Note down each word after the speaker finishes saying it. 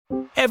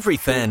Every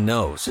fan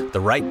knows the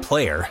right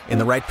player in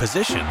the right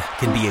position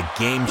can be a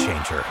game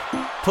changer.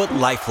 Put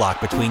LifeLock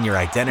between your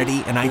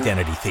identity and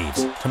identity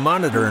thieves to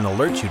monitor and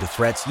alert you to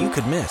threats you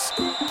could miss.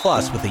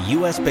 Plus, with a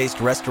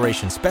U.S.-based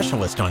restoration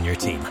specialist on your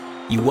team,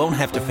 you won't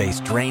have to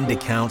face drained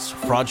accounts,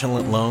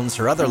 fraudulent loans,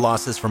 or other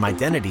losses from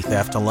identity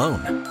theft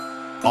alone.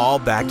 All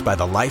backed by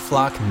the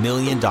LifeLock $1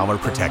 Million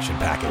Protection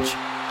Package.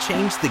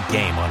 Change the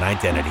game on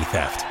identity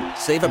theft.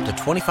 Save up to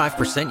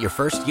 25% your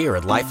first year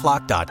at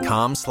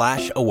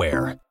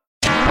LifeLock.com/aware.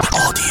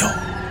 Audio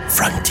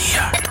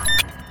Frontier.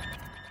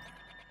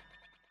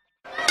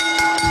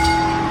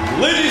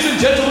 Ladies and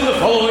gentlemen, the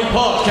following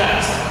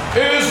podcast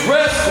is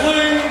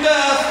Wrestling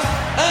Daft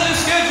and is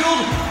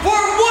scheduled for 1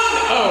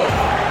 hour.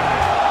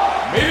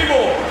 Maybe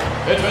more.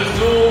 It has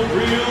no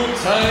real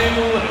time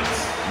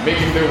limits,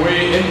 making their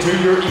way into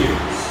your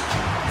ears.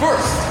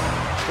 First,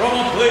 from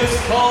a place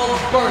called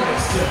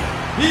Barneston,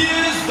 he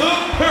is the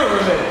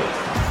Pyramid.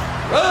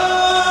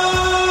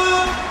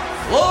 Rob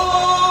Florence!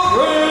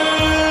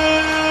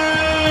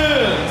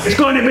 It's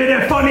going to be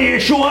the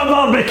funniest show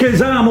ever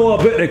because I'm all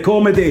about the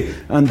comedy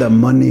and the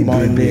money,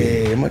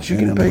 baby. How much you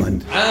going to pay?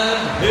 And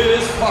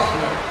his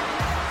partner,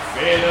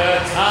 Fela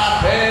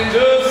Top End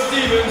of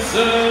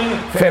Stevenson.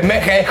 From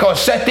Echo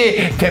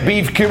City to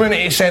Beef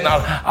Community Centre,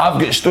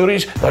 I've got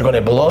stories that are going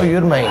to blow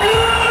your mind.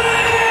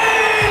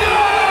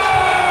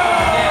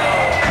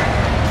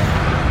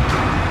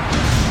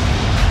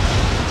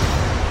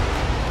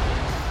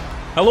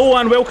 Hello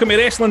and welcome to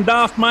Wrestling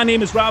Daft. My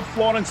name is Rob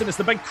Florence and it's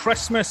the big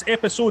Christmas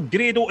episode.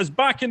 Grado is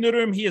back in the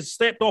room. He has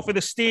stepped off of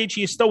the stage.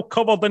 He is still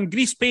covered in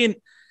grease paint.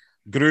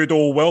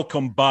 Grado,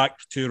 welcome back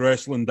to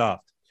Wrestling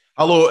Daft.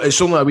 Hello,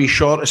 it's only a wee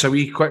short, it's a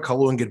wee quick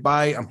hello and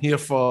goodbye. I'm here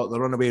for the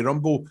Runaway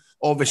Rumble.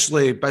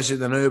 Obviously busy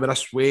the now with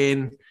this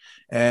Wayne,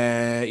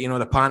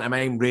 the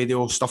pantomime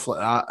radio, stuff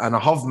like that. And I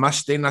have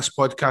missed doing this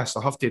podcast,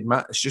 I have to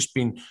admit. It's just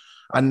been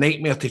a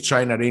nightmare to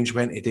try and arrange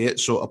when to do it.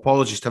 So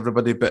apologies to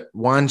everybody, but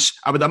once,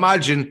 I would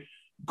imagine,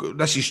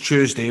 this is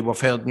Tuesday, we've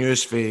heard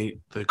news for the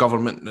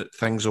government that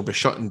things will be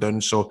shutting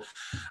down. So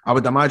I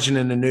would imagine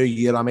in the new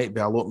year I might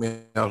be a lot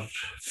more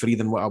free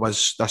than what I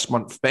was this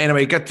month. But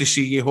anyway, good to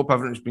see you. Hope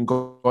everything's been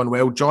going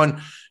well.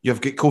 John,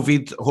 you've got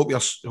COVID. Hope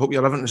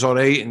your everything's all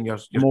right and you're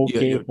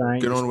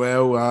going on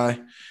well.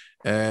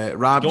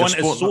 Rab, John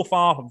is so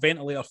far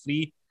ventilator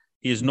free.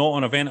 He is not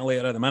on a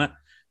ventilator at the minute.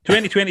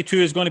 2022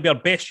 is going to be our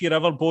best year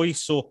ever,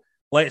 boys. So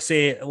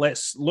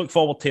let's look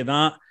forward to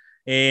that.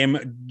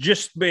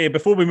 Just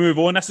before we move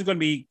on, this is going to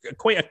be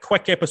quite a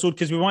quick episode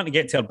because we want to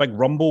get to our big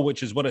Rumble,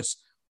 which is what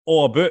it's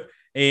all about.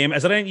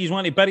 Is there anything you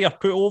want to bury or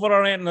put over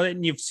or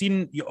anything you've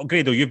seen?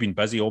 Grado, you've been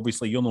busy,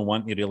 obviously. You're not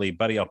wanting to really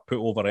bury or put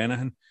over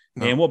anything.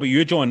 No. What about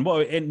you, John?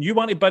 What you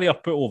want to bury or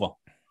put over?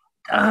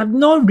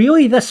 Not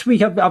really this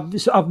week.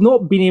 I've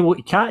not been able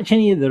to catch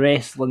any of the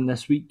wrestling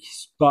this week.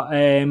 But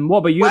what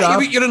about you,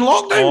 Rab? You're in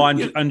lockdown? Oh, I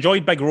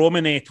enjoyed Big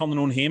Roman turning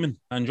on Heyman.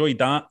 I enjoyed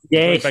that.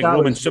 Yes, Big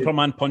Roman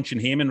Superman punching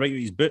Heyman right with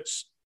his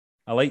boots.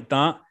 I like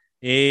that.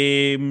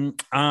 And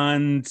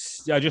I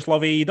just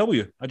love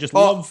AEW.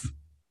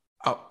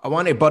 I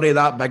want to bury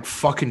that big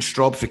fucking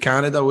strob for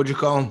Canada. What do you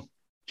call him?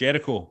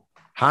 Jericho.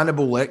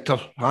 Hannibal Lecter.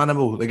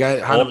 The guy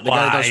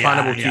does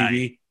Hannibal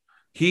TV. Yeah.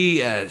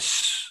 He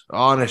is,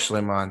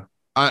 honestly, man.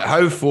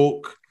 How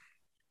folk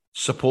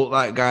support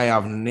that guy, I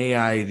have no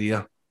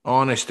idea.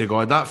 Honest to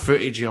God, that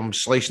footage of him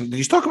slicing. Did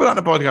you talk about that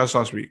in the podcast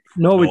last week?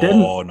 No, we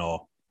didn't. Oh,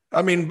 no.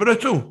 I mean,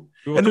 brutal.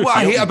 And what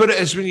I hate about it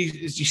is when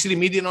you see the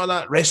media and all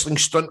that, wrestling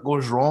stunt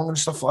goes wrong and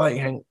stuff like that.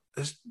 You think,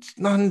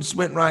 nothing's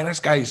went wrong. This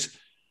guy's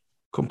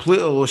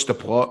completely lost the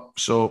plot.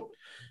 So,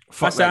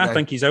 I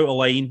think he's out of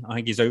line. I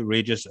think he's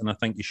outrageous. And I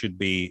think he should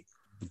be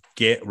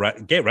get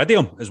rid of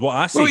him, is what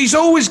I say. Well, he's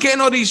always getting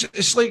all these,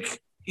 it's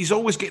like he's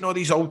always getting all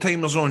these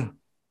old-timers on.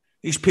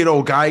 These pair of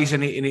old guys,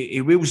 and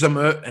he wheels them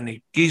out and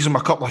he gives them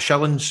a couple of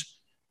shillings.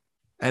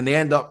 And they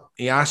end up,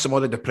 he asks them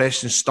all the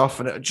depressing stuff,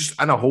 and it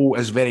just, in a whole,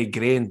 is very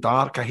grey and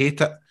dark. I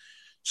hate it.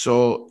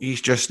 So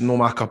he's just no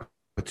my cup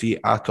of tea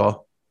at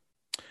all.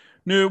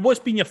 Now, what's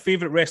been your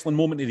favourite wrestling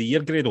moment of the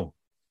year, Grado?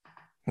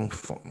 Oh,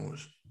 fuck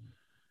knows.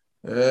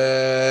 Surely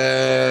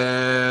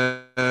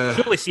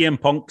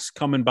CM Punk's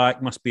coming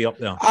back must be up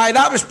there. Aye,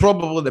 that was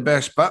probably the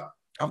best bit.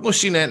 I've not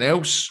seen anything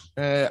else.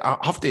 I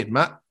have to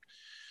admit.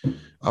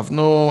 I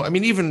don't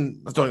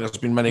think there's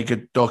been many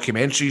good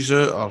documentaries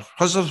out, or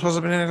has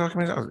there been any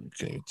documentaries? I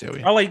can't even tell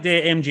you. I like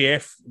the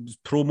MJF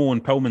promo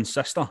on Pillman's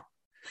sister.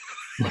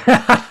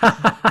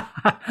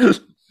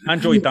 I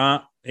enjoyed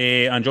that.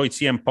 I enjoyed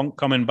CM Punk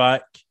coming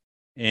back.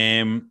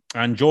 I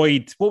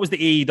enjoyed, what was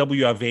the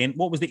AEW event?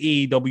 What was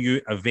the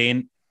AEW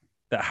event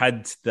that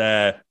had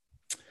the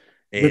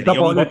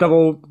double your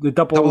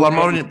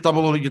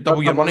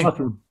money?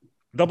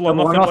 Double or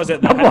nothing, was it?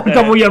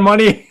 Double your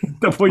money.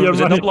 Double your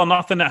money. Double or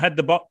nothing that had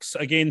the Bucks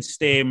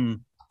against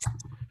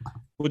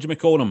what do you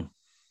call them?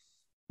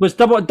 Was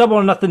double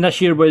or nothing this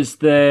year was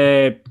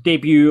the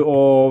debut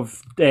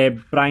of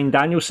Bryan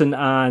Danielson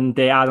and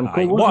Adam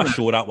Cole. What a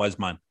show that was,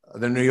 man!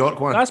 The New York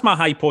one. That's my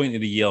high point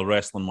of the year,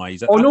 wrestling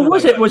wise. Oh no,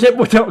 was it?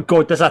 Oh,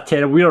 God, that's a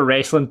terrible. We're a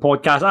wrestling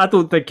podcast. I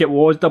don't think it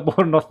was Double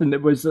or Nothing.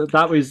 It was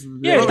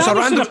Yeah,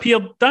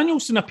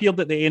 Danielson appeared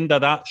at the end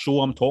of that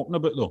show I'm talking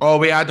about, though. Oh,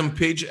 we Adam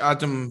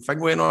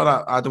Fingway and all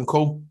that. Adam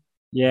Cole.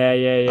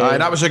 Yeah.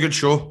 That was a good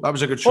show.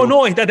 Oh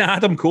no, he didn't.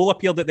 Adam Cole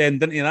appeared at the end,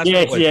 didn't he? That's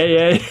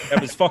yeah.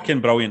 It was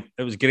fucking brilliant.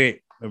 It was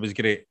great.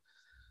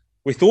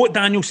 We thought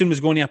Danielson was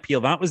going to appear.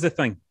 That was the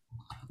thing.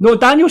 No,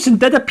 Danielson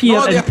did appear.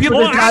 No, they appeared.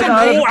 And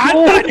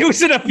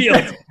Danielson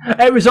appeared.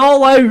 It was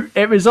all out.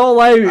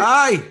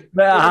 Aye.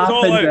 But it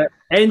happened.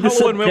 End of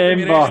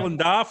September. Wrestling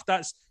Daft.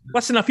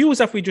 Listen, I feel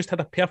as if we just had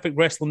a perfect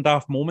Wrestling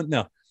Daft moment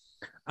there.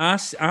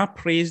 I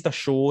praised a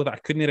show that I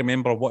couldn't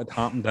remember what had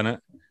happened in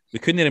it. We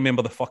couldn't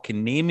remember the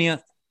fucking name of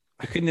it.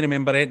 We couldn't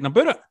remember anything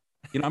about it.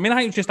 You know what I mean? I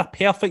think it was just a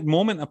perfect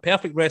moment, a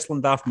perfect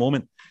Wrestling Daft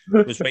moment.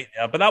 It was right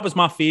there. But that was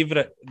my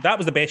favourite. That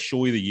was the best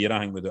show of the year, I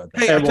think.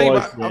 Hey, I'll tell you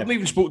what, I've not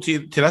even spoke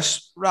to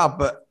this, Rab,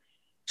 but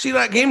see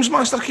that Games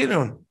Master carry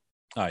on?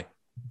 Aye.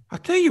 I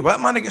tell you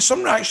what, man, I get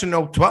some reaction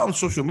on Twitter and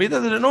social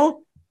media, did it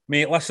know?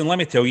 Mate, listen, let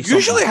me tell you something.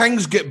 Usually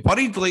things get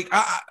buried. Like,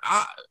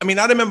 I mean,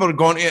 I remember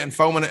going to it and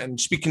filming it and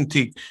speaking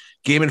to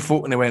gaming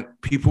folk, and they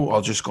went, people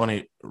are just going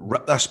to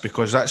rip this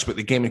because that's what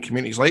the gaming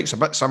community's like. It's a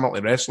bit similar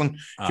to wrestling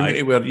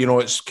community where, you know,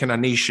 it's kind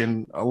of niche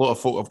and a lot of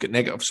folk have got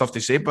negative stuff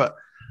to say, but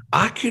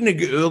I couldn't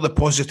get all the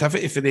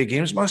positivity for the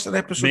Games Master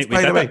episodes,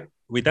 by the way.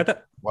 We did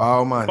it.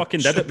 Wow, man.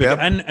 Fucking did it. We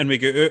got in and we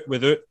got out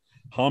without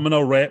harming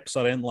our reps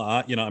or anything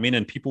like that, you know what I mean?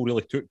 And people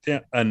really took to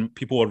it and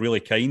people were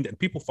really kind and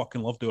people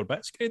fucking loved our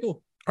bits,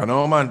 Credo. I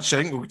know, man. So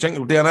I think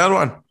we'll do another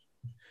one.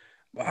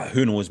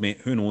 Who knows,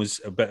 mate? Who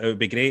knows? But it would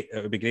be great.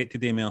 It would be great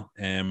today, Mel.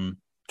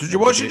 Did you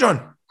watch it,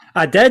 John?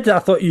 I did. I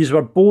thought you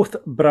were both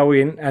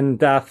brilliant,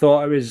 and I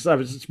thought we've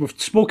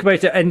spoke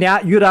about it in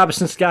your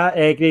absence,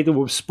 Grado.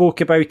 We've spoke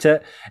about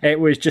it. It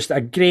was just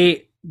a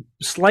great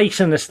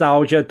slice of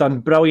nostalgia done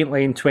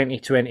brilliantly in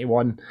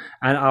 2021,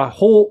 and I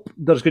hope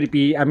there's going to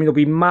be. I mean, they'll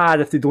be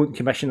mad if they don't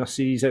commission a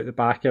series out the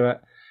back of it.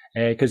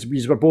 Because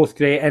we were both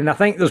great, and I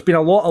think there's been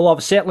a lot of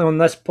love, certainly on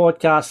this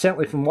podcast,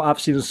 certainly from what I've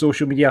seen on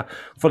social media,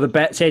 for the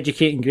bits.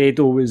 Educating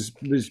Grado was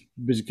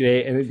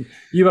great, and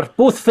you were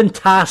both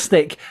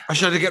fantastic. I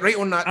should get right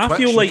on that. I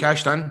feel like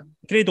cashed in.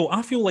 Grado,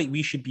 I feel like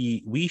we should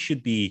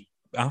be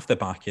after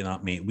backing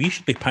that, mate. We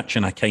should be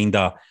pitching a kind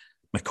of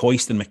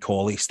McCoist and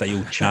McCauley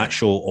style chat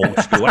show old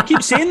school. I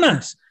keep saying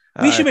this.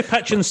 We should be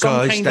pitching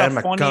some kind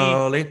of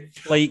funny,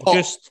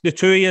 just the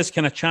two of us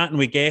kind of chatting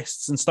with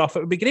guests and stuff. It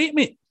would be great,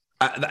 mate.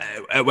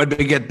 It would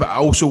be good, but I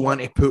also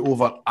want to put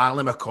over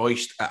Ali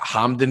McCoist at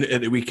Hampden at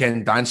the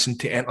weekend dancing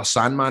to Enter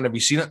Sandman. Have you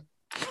seen it?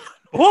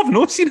 Oh, I've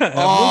not seen it.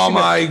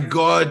 My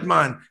God,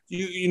 man.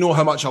 You know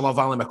how much I love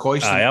Ali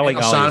McCoist. I like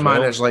Enter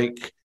Sandman is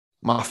like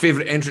my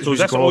favourite entrance. So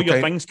is this all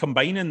your things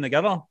combining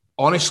together?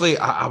 Honestly,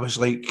 I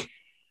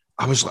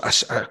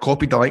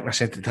copied the link and I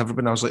sent it to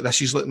everybody. I was like,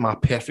 this is like my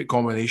perfect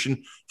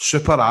combination.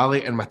 Super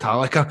Ali and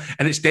Metallica.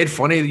 And it's dead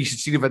funny. You should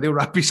see the video.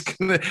 Rappy's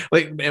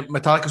like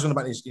Metallica's on the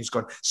back and he's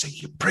going, say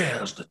your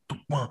prayers. You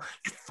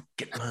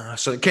forget.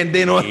 So can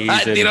they know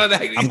that? You know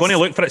that? I'm going to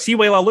look for it. See,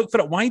 while I look for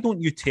it, why don't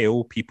you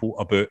tell people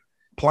about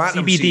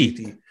Platinum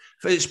CBD?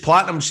 It's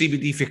Platinum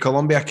CBD for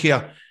Columbia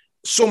Care.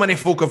 So many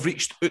folk have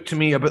reached out to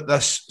me about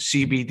this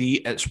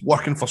CBD. It's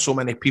working for so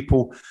many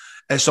people.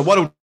 It's a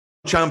world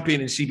champion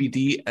in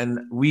CBD,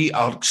 and we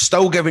are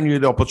still giving you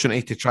the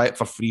opportunity to try it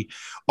for free.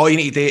 All you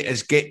need to do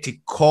is get to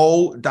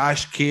call-care.uk,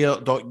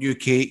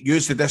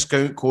 use the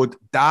discount code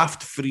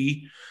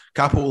DAFTFREE,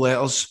 capital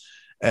letters,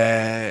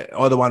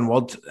 all the one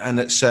word, and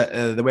it's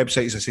the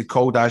website, as I said,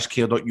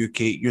 call-care.uk,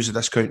 use the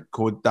discount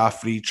code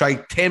DAFTFREE. Try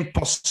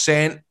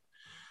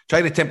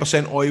the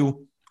 10%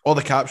 oil, all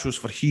the capsules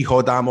for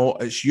Hee-Haw Damo.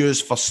 It's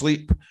used for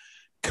sleep,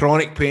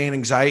 chronic pain,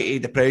 anxiety,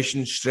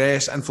 depression,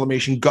 stress,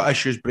 inflammation, gut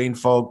issues, brain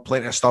fog,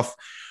 plenty of stuff.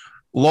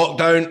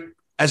 Lockdown,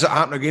 is it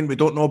happening again? We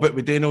don't know, but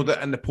we do know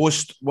that in the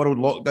post-world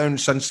lockdown,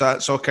 since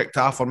that's all kicked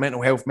off, our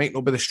mental health might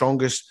not be the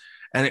strongest,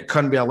 and it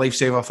can be a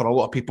lifesaver for a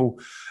lot of people.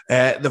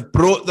 They've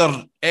brought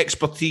their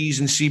expertise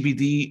in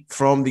CBD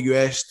from the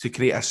US to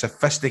create a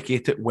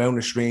sophisticated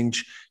wellness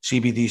range,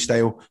 CBD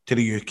style, to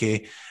the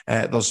UK.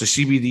 There's the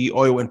CBD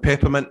oil and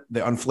peppermint, the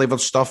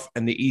unflavoured stuff,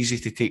 and the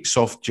easy-to-take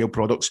soft gel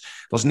products.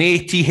 There's no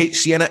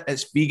THC in it.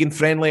 It's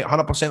vegan-friendly,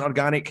 100%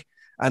 organic,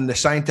 and the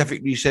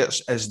scientific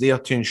research is there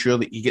to ensure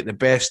that you get the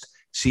best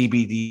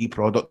CBD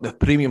product, the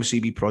premium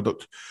CBD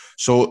product.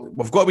 So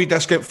we've got a wee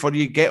discount for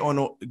you. Get on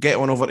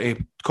over to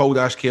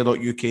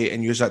call-care.uk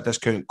and use that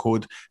discount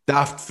code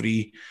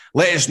DAFTFREE.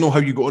 Let us know how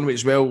you got on with it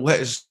as well. Let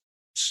us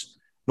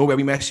know where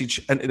we message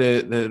into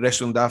the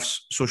Wrestling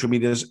Daft's social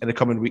medias in the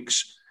coming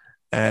weeks.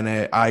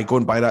 And go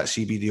and buy that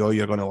CBD oil.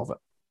 You're going to love it.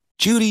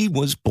 Judy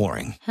was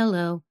boring.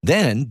 Hello.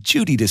 Then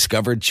Judy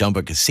discovered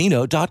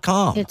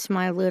ChumbaCasino.com. It's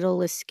my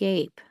little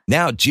escape.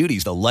 Now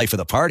Judy's the life of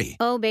the party.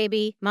 Oh,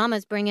 baby,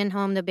 mama's bringing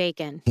home the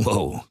bacon.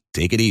 Whoa,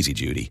 take it easy,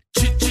 Judy.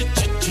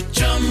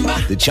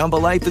 The Chumba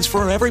life is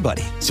for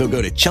everybody. So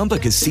go to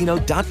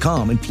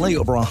ChumbaCasino.com and play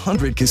over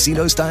 100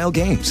 casino-style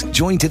games.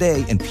 Join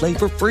today and play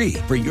for free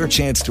for your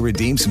chance to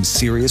redeem some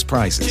serious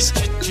prizes.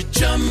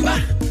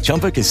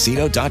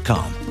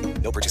 ChumbaCasino.com.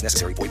 No purchase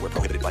necessary. Void where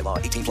prohibited by law.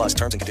 18 plus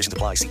terms and conditions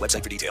apply. See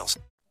website for details.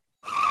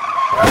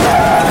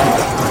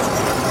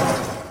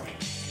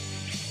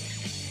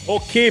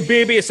 Okay,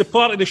 baby, it's a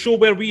part of the show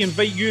where we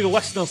invite you, the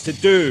listeners, to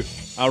do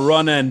a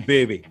run-in,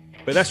 baby.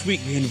 But this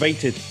week we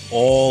invited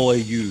all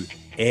of you,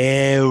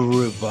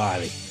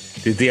 everybody,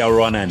 to do a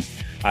run-in,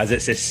 as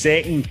it's the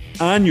second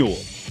annual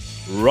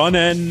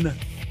Run-In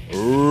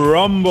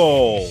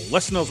Rumble.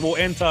 Listeners will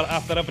enter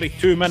after every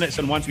 2 minutes,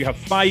 and once we have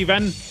 5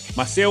 in,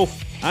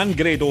 myself and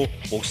Grado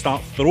will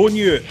start throwing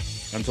you out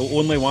until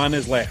only one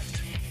is left.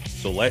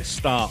 So let's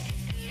start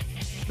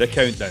the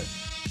countdown.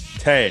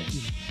 10,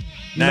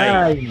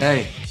 9,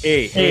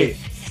 8,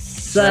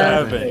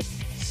 7,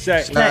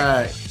 6,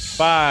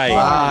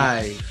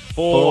 5,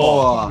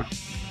 4,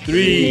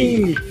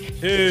 3,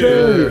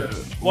 2,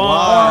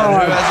 1. Who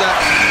is it?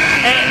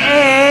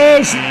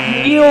 It is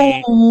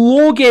Neil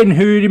Logan,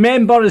 who,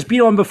 remember, has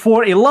been on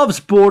before. He loves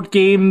board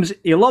games.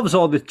 He loves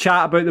all the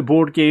chat about the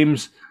board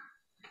games.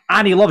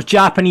 And he loves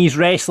Japanese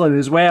wrestling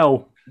as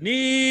well.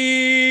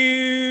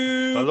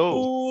 Neil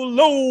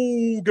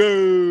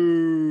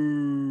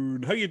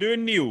Logan. How you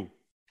doing, Neil?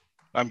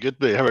 I'm good,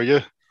 mate. How are you?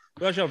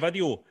 Where's your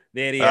video?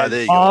 There he There is.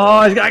 you go.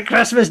 Oh, he's got a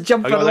Christmas I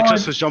jumper got the on.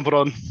 Christmas jumper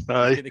on.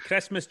 Aye. Get the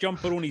Christmas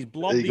jumper on. He's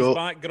blurred There his you go.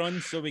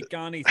 background so we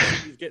can't he's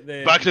get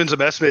the Background's a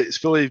mess, mate. It's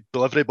fully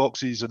delivery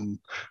boxes and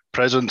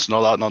presents and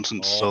all that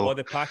nonsense. all So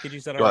the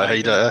packages that are gotta arriving, hide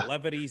it, the eh?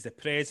 deliveries, the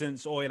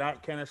presents, all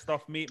that kind of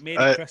stuff, mate.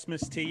 Merry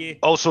Christmas to you.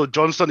 also,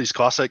 John's done his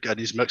classic and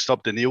he's mixed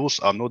up the Neils.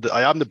 I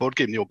am the board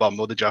game Neil, but I'm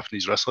not the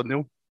Japanese wrestling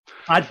Neil.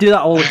 I do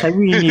that all the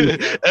time.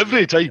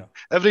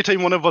 Every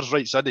time one of us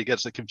writes in, he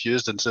gets it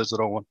confused and says the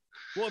wrong one.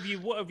 What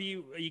have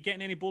you? Are you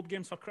getting any board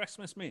games for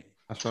Christmas, mate?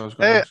 That's what I was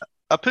going to ask.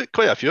 I put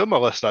quite a few on my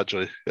list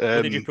actually.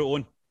 What did you put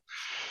on?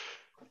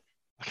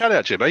 I can't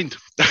actually mind.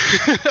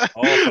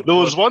 Oh, There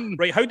was one.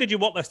 Right, how did you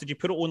work this? Did you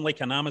put it on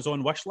like an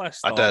Amazon wish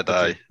list? I or did,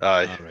 aye.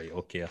 All right,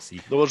 okay, I see.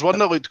 There was one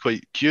that looked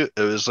quite cute.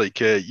 It was like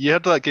you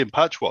heard of that game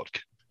Patchwork.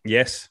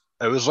 Yes.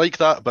 It was like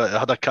that, but it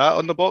had a cat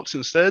on the box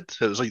instead.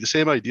 It was like the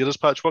same idea as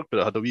Patchwork,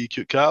 but it had a wee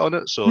cute cat on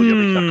it. So you're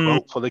making a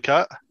quilt for the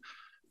cat.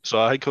 So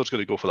I think I was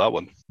going to go for that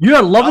one.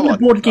 You're loving That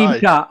the one, board game aye.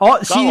 chat.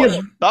 Oh,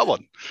 see, That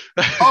one.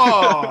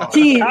 Oh,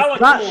 see Calico.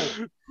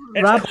 that,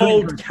 It's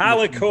called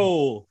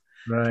Calico.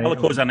 right.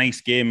 Calico's a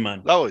nice game,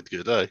 man. That looked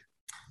good, aye.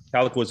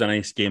 Calico's a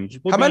nice game.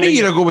 how many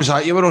years ago was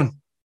that you were on?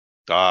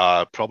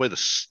 Probably the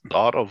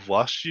start of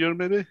last year,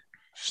 maybe.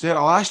 Start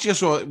of last year,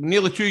 so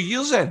nearly 2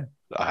 years then.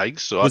 I think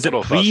so. Was I it don't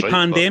know if that's right,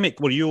 pre-pandemic?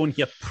 Were you on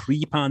here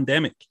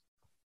pre-pandemic?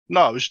 but-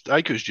 No, I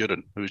think it was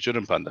during. It was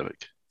during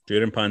pandemic.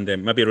 During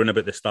pandemic, maybe around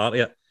about the start of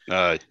it.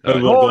 Aye. How aye.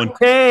 long- Oh, going.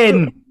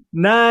 10,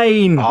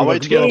 9, I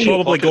like to get We're a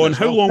probably pocket going. as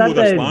How well. long will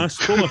this 7, last?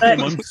 Probably a few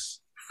 6, months.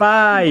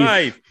 5,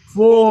 5,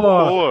 4,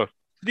 4,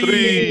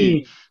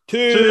 3,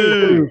 2,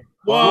 2,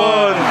 1.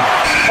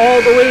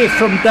 all the way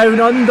from down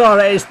under,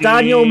 it's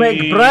Daniel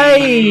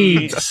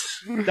McBride.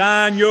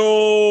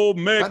 Daniel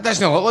That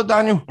doesn't look like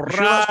Daniel. You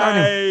sure that's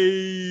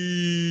Daniel?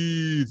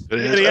 McBride. There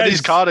he is. In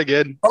his car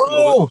again.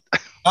 Oh,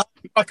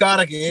 my car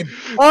again.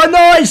 Oh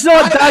no, it's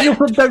not Daniel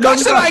from down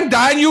That's the under. thing,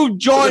 Daniel,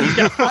 John.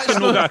 I've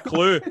not got a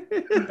clue.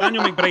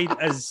 Daniel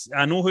McBride is.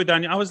 I know who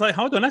Daniel. I was like,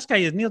 hold on, this guy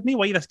is near me.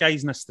 Why this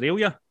guy's in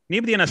Australia?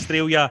 Nobody in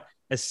Australia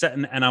is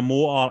sitting in a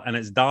motor and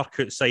it's dark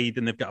outside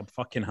and they've got a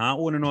fucking hat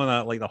on and all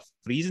that, like they're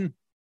freezing.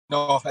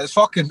 No, it's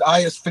fucking,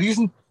 it's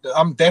freezing.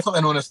 I'm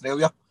definitely not in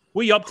Australia.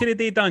 What are you up to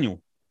today,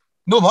 Daniel?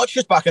 No much,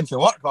 just back into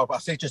work. Well, I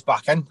say just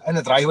back in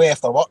the driveway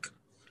after work.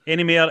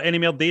 Any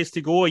more days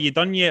to go? Are you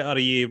done yet? Or are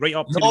you right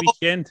up to No. the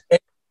weekend?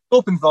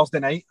 Open Thursday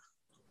night.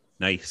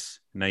 Nice.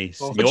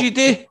 Well, What do you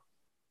do?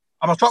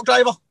 I'm a truck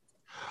driver.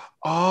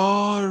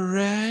 All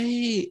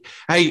right.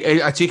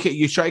 Hey, I take it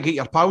you try to get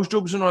your pals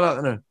jobs and all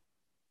that now.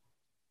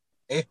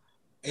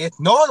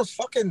 No, there's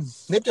fucking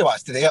nobody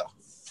wants to do it.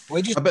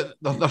 Wages. But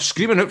they're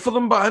screaming out for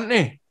them, but aren't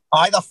they?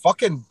 Aye, they're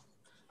fucking.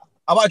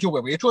 I want to job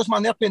with Waitrose,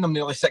 man. They're paying them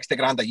nearly 60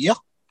 grand a year.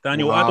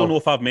 Daniel, I Wow. don't know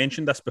if I've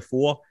mentioned this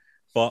before,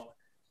 but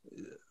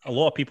a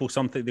lot of people,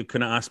 they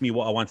couldn't ask me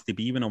what I wanted to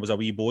be when I was a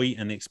wee boy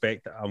and they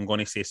expect that I'm going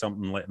to say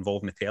something like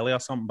involving the telly or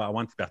something, but I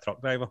wanted to be a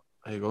truck driver.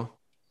 There you go.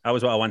 That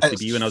was what I wanted to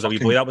It's be when I was a wee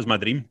fucking- boy. That was my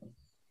dream.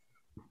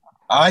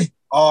 Aye.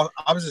 Oh,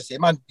 I was the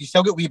same, man. You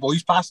still get wee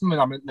boys passing when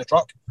I'm in the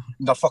truck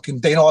and they're fucking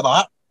doing all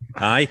that.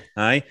 Aye.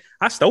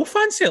 I still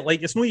fancy it.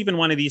 Like, it's not even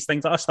one of these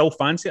things that I still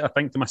fancy it. I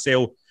think to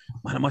myself,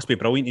 man, it must be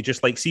brilliant to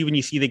just like see when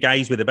you see the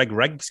guys with the big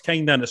rigs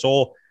kind of, and it's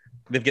all,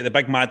 they've got the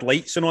big mad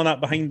lights and all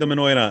that behind them and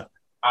all that.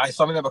 Aye,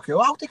 some of them are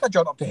cool. I'll take a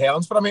jaunt up to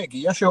Helens for a minute,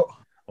 gear shot.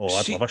 Oh,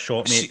 I'd See- love a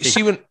shot, mate.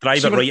 See when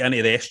Drive see it when- right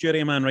into the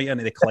estuary, man, right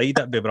into the Clyde.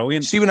 That'd be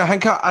brilliant. See, when I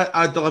think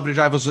of delivery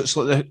drivers, it's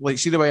like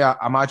see the way I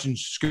imagine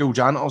school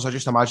janitors. I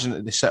just imagine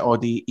that they sit all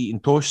day eating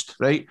toast,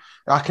 right?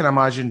 I can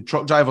imagine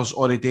truck drivers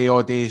all day,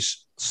 all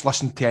days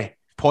listening to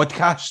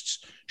podcasts,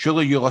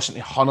 Surely you listen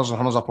to hundreds and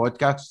hundreds of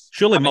podcasts.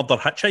 Surely murder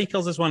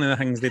hitchhikers is one of the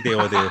things they do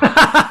all day.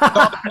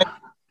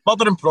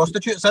 Murdering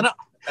prostitutes, innit?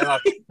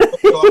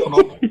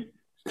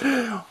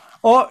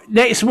 Oh,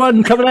 next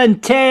one coming in.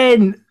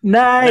 10,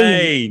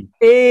 9,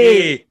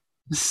 8,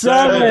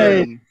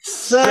 7,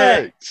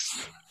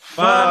 6,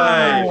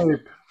 5,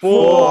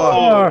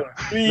 4,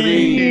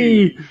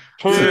 3,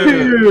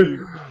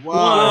 2,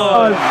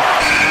 1.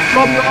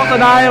 From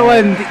Northern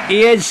Ireland,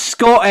 he is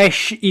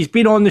Scottish. He's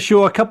been on the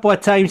show a couple of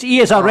times. He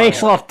is a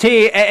wrestler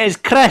too. It is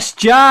Chris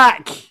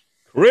Jack.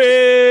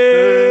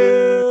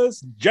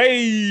 Chris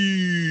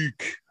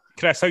Jake.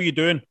 Chris, how you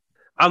doing?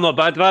 I'm not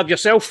bad, Rob.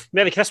 Yourself?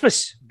 Merry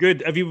Christmas.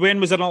 Good. When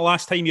was the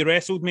last time you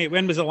wrestled, mate?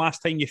 When was the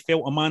last time you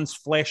felt a man's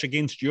flesh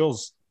against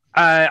yours?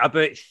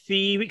 About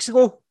 3 weeks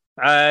ago.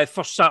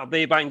 First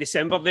Saturday back in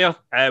December there.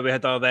 We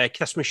had our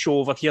Christmas show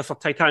over here for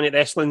Titanic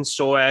Wrestling.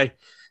 So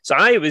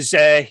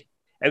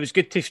it was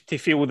good to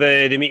feel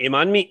the meaty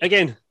man meat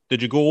again.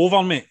 Did you go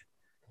over, mate?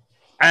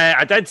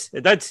 I did.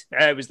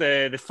 It was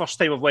the first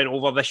time I've went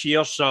over this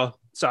year. So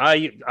I'll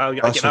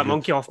get that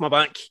monkey off my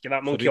back. You're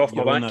on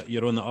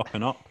the up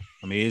and up.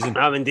 Amazing.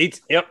 Indeed.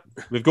 Yep.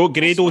 We've got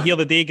Grado here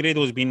today.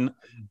 Grado's been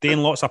doing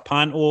lots of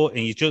panto, and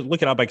he's just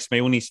look at a big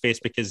smile on his face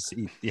because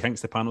he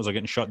thinks the pantos are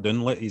getting shut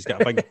down. He's got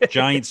a big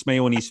giant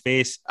smile on his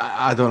face.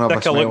 I don't have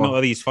a smile. Looking at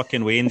all these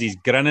fucking Waynes, he's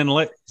grinning.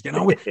 He's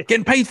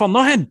getting paid for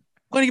nothing.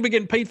 Why are you be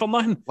getting paid for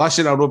nothing?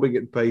 Listen, I'll not be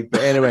getting paid.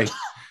 But anyway,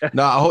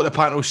 no, I hope the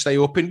pantos stay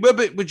open.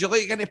 Would you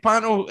like any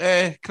panto,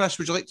 Chris?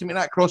 Would you like to make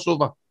that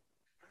crossover?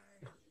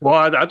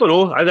 Well, I don't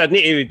know. I'd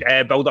need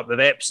to build up the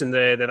reps in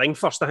the ring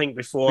first, I think,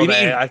 before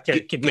I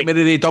could get rid of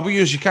the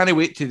W's. You can't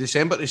wait till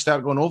December to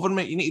start going over,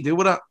 mate. You need to deal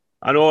with that.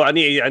 I know. I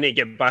need to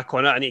get back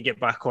on it.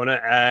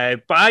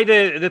 But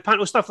the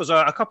panto stuff was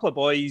a couple of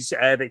boys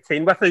that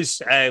trained with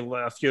us,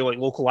 a few like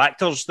local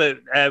actors that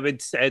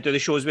would do the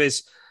shows with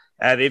us.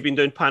 They've been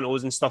doing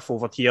pantos and stuff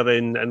over here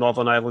in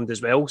Northern Ireland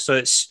as well. So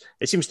it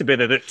seems to be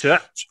the route to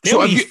it.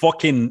 So these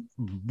fucking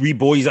wee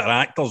boys that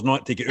are actors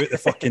not to get out the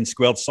fucking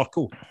squared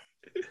circle.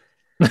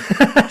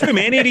 Too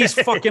many of these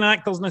fucking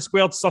actors in the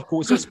squared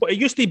circle. So it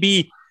used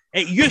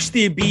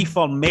to be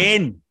for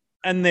men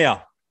in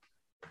there.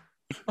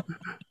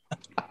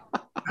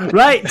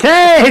 Right,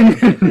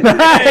 10,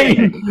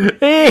 9,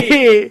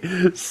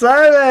 8,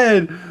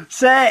 7,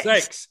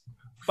 6,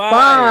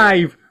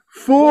 5,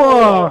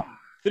 4,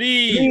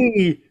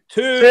 3,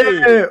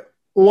 2,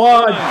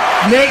 1.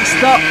 Next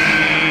up,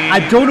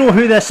 I don't know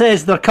who this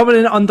is. They're coming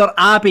in under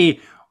Abby.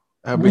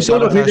 We don't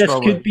know who this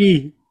could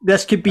be.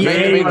 This could be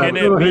anyone.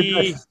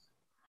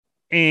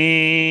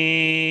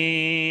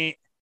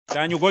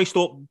 Daniel, go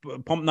stop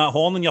pumping that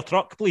horn in your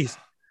truck, please.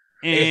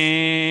 Who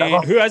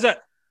is it?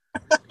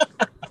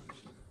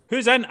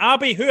 Who's in?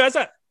 Abby, who is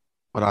it?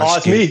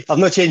 It's me. I've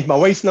not changed my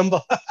wife's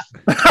number.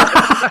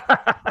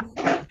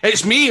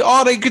 It's me.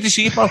 All right, good to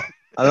see you, pal.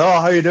 Hello,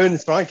 how you doing?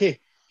 It's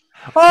Frankie.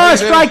 Oh,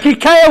 it's Frankie.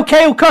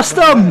 Kyle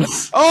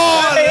Customs.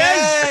 Oh,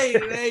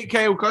 right,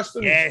 Kyle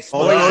Customs. Yes,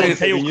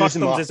 Kyle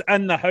Customs is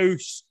in the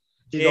house.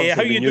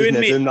 How you doing,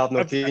 mate?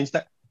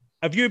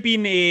 Have you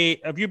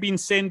been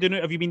sending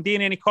out? Have you been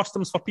doing any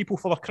customs for people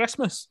for their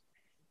Christmas?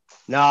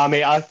 Nah,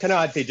 mate. I kind of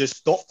had to just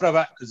stop for a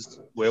bit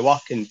because we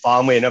work and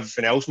family and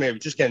everything else, mate. It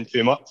was just getting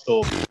too much.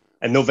 So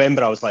in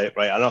November, I was like,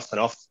 right, enough's.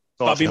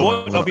 I've been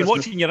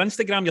watching your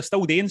Instagram. You're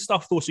still doing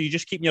stuff though, so you're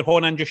just keeping your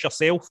horn in just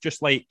yourself,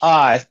 just like.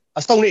 I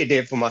still need to do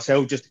it for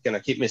myself just to kind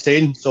of keep me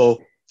sane. So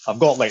I've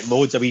got like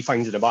loads of wee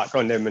things in the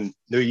background. Then when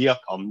New Year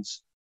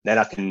comes, then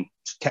I can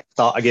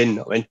kickstart again.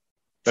 I mean,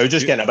 I was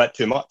just getting a bit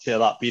too much at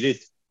that period.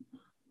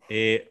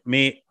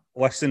 Mate,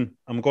 listen,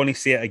 I'm going to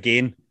say it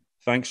again.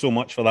 Thanks so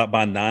much for that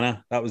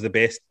bandana. That was the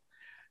best.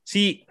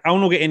 See, I'll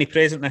not get any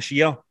present this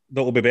year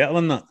that will be better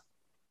than that.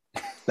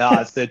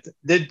 Nah, do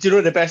you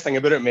know the best thing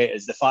about it, mate,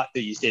 is the fact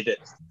that you said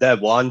it's the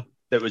one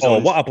that was on. Oh,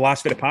 what a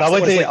blast for the past.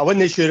 I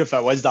wasn't sure if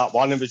it was that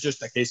one. It was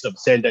just a case of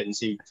send it and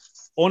see.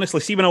 Honestly,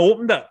 see, when I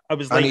opened it, I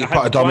was like,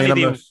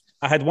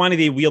 I had one of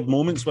the weird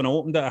moments when I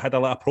opened it. I had a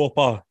little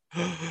proper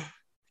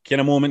kind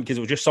of moment because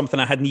it was just something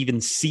I hadn't even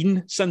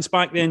seen since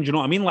back then. Do you know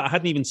what I mean? Like I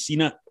hadn't even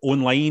seen it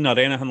online or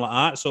anything like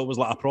that. So it was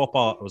like it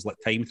was like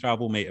time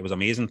travel, mate. It was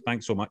amazing.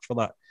 Thanks so much for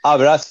that. But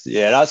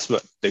that's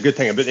what the good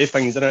thing about these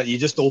things, isn't it? You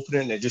just open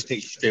it and it just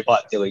takes you straight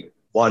back to like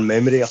one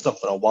memory or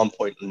something at one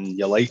point in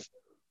your life.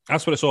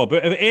 That's what it's all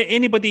about. Have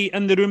anybody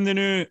in the room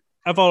now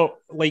ever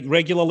like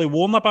regularly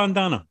worn a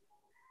bandana?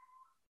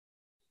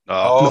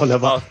 No,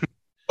 never.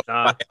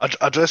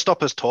 I dressed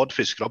up as Todd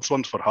for Scrubs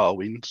once for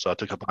Halloween, so I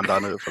took a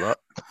bandana out for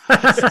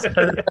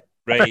that.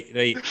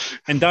 Right.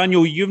 And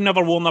Daniel, you've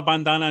never worn a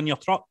bandana in your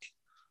truck?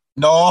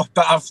 No,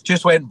 but I've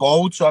just went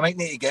bald, so I might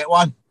need to get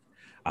one.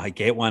 I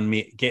get one,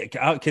 mate.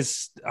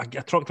 Because a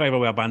truck driver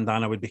with a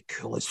bandana would be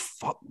cool as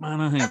fuck, man,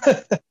 I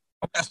think.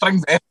 A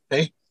string vest,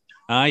 eh?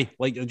 Aye,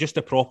 like just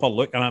a proper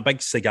look and a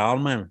big cigar,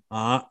 man.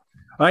 Right,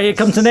 here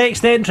comes the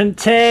next entrant.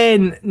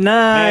 10,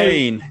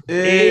 9,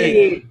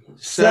 8,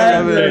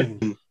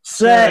 7,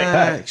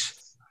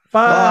 6,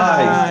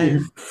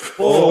 5,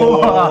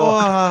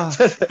 4,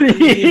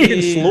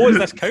 3, slow as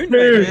this count. I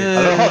don't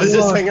know how is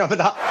this thing about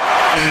that.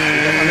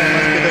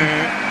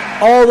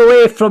 All the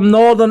way from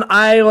Northern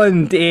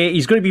Ireland.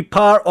 He's going to be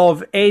part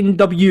of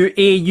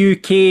NWA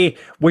UK.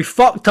 We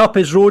fucked up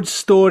his road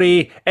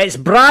story. It's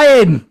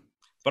Brian.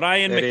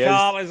 Brian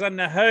McCall is in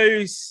the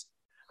house.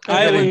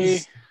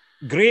 Ireland's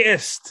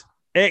greatest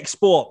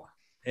export.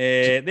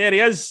 There he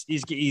is.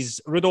 He's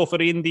Rudolph the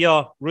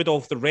Reindeer.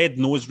 Rudolph the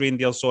Red-Nosed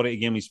Reindeer. Sorry to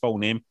give him his full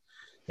name.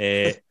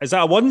 Is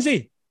that a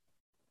onesie?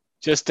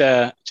 Just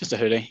a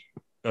hoodie.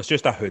 It's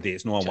just a hoodie.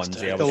 It's not a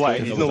onesie.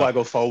 I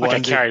go full I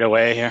got carried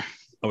away here.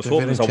 I was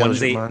hoping it was a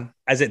onesie. Man.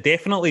 Is it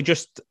definitely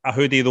just a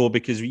hoodie though?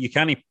 Because you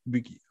can't,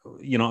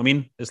 you know what I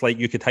mean? It's like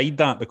you could hide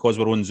that because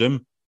we're on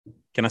Zoom.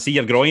 Can I see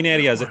your groin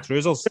area? Is it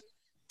trousers?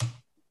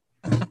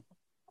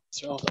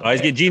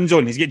 He's got jeans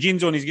on.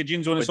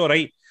 It's all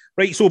right.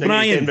 Right, so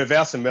Brian. In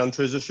reverse and wearing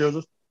trousers,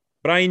 shoulders.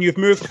 Brian, you've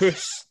moved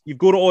house. You've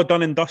got it all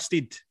done and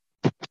dusted.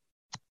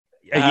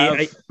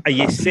 Are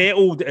you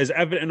settled? Is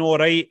everything all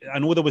right? I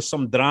know there was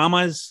some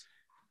dramas.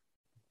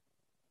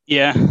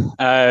 Yeah,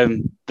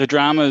 the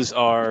dramas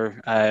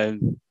are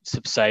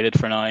subsided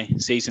for now.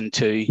 Season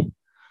 2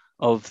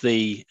 of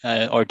the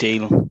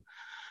ordeal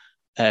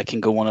can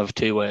go one of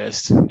two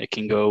ways. It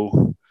can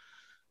go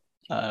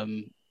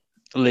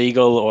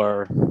legal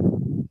or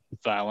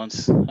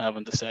violence. I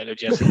haven't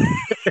decided yet. So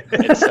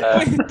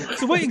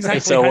what exactly?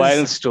 It's a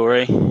wild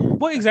story.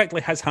 What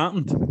exactly has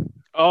happened?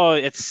 Oh,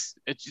 it's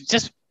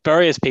just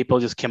various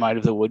people just came out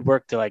of the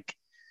woodwork to like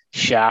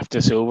shaft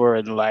us over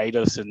and lie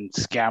to us and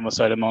scam us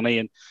out of money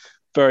and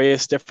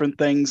various different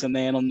things. And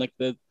then on like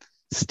the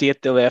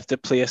state they left the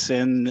place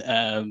in,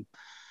 and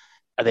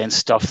then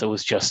stuff that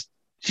was just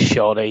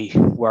shoddy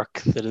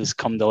work that has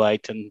come to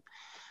light and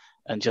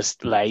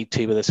just lied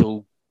to by this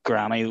old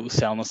granny that was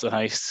selling us the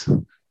house,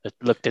 that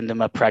looked into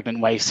my pregnant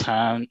wife's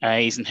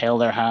eyes and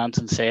held their hands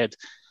and said,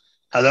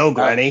 "Hello,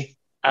 Granny."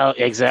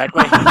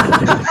 Exactly.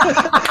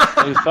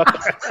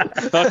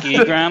 fuck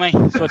you, Granny.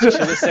 That's what you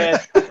should have said.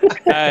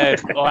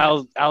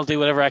 I'll do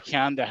whatever I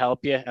can to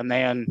help you, and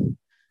then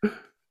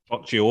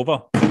fucked you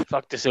over.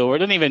 Fucked us over. I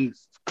didn't even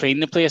clean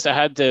the place. I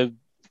had to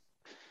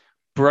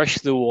brush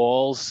the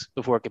walls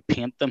before I could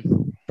paint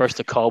them. Brush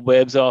the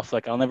cobwebs off.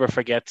 Like I'll never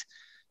forget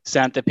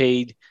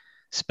centipede,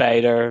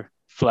 spider,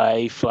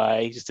 fly,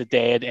 just the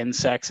dead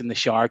insects in the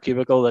shower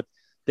cubicle that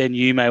they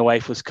knew my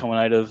wife was coming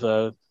out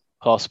of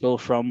hospital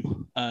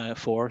from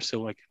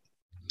so like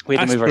we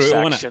had to move our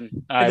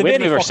section. We had to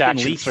move our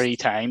section 3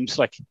 times,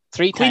 like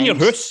 3 Clean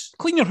times.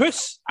 Clean your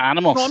house.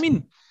 Animals. You know what I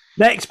mean?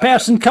 Next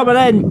person coming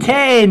in.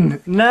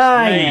 10,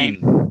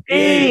 9,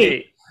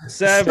 8,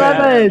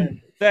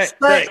 7, 6,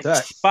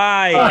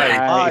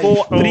 5,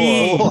 4,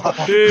 3,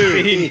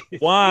 2,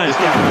 1.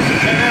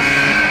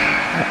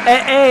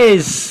 It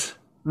is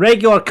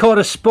regular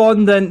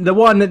correspondent, the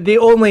one, the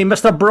only,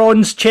 Mr.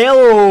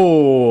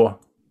 Bronzello.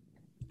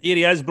 Here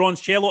he is,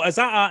 Bronzello. Is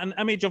that an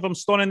image of him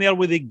standing there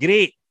with the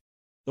great,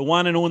 the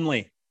one and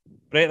only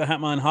Bret the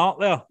Hitman Hart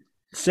there?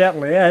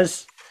 Certainly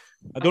is.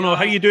 I don't know.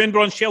 How you doing,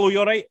 Bronzello? You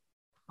all right?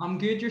 I'm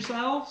good,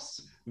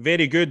 yourselves?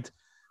 Very good.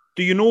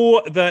 Do you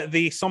know that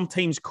they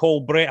sometimes call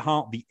Bret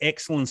Hart the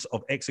excellence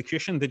of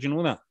execution? Did you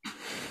know that?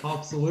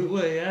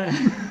 Absolutely, yeah.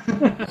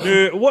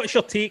 Now, what's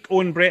your take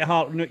on Bret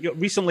Hart?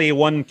 Recently he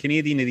won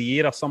Canadian of the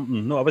Year or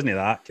something. No, it wasn't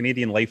that.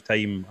 Canadian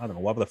Lifetime, I don't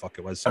know, whatever the fuck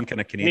it was. Some kind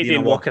of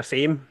Canadian Walk of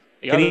Fame.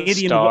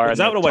 Canadian, is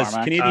that what it was?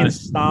 Canadian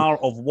Star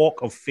of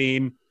Walk of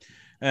Fame.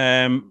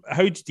 How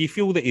do you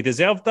feel that he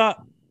deserved that?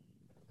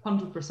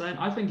 100%.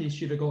 I think he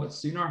should have got it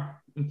sooner.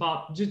 In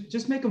fact,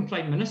 just make him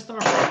Prime Minister.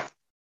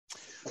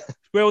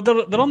 Well, there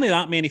aren't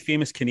that many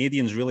famous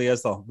Canadians, really,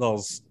 is there?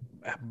 There's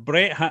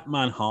Bret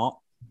Hitman Hart,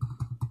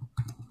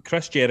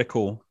 Chris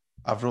Jericho,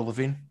 Avril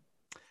Lavigne.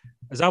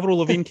 Is Avril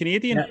Lavigne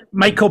Canadian? Yeah.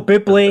 Michael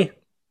Bublé,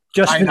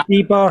 Justin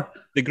Bieber,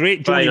 the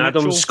great Johnny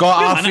Mitchell,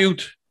 Scott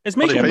Arfield. Is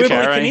Michael Bublé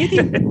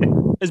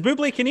Canadian? Is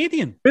Bublé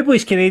Canadian?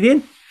 Bublé's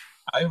Canadian.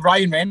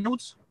 Ryan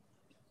Reynolds.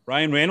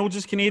 Ryan Reynolds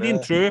is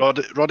Canadian, true.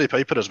 Roddy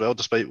Piper as well,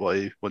 despite what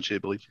he wants you to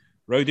believe.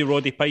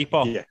 Roddy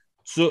Piper. Yeah.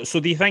 So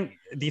do you think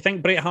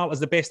Bret Hart is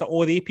the best at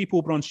all the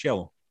people,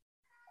 Bronzello?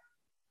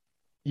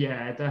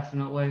 Yeah,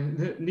 definitely.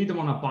 Need him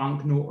on a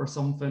banknote or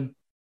something.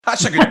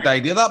 That's a good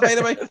idea, that, by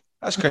the way.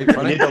 That's quite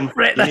funny. You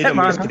need him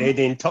with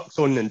Canadian tux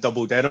on and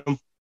double denim.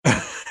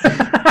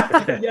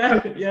 yeah,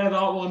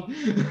 that one.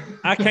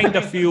 I kind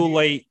of feel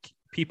like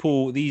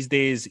people these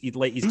days,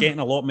 he's getting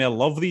a lot more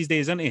love these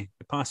days, isn't he?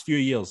 The past few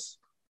years.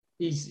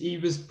 He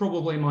was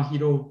probably my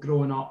hero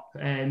growing up.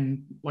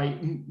 Like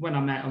when I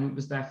met him, it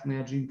was definitely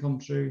a dream come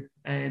true.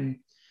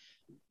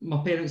 My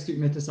parents took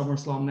me to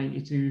SummerSlam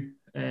 '92,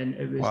 and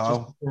it was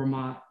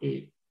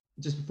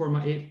just before my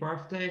 8th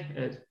birthday.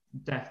 It's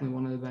definitely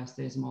one of the best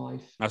days of my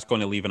life. That's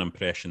going to leave an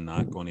impression.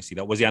 Going to see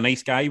that. Was he a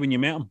nice guy when you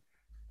met him?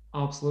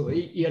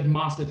 Absolutely. He had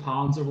massive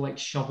hands that were like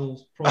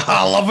shovels.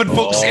 I love when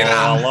folks say that.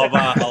 I love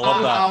that.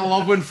 I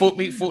love when folk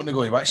meet folk and they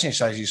go, what's your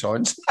size his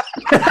hands?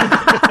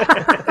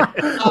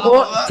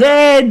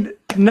 10,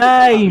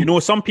 9. You know,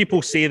 some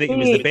people say that he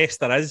was the best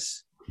there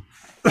is.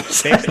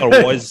 Best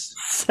there was.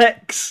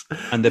 6.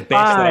 And the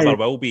best there ever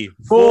will be.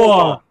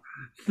 4,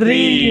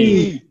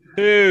 3,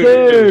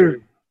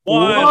 2,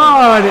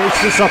 1.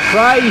 It's a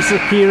surprise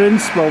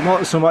appearance. Well,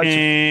 not so much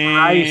a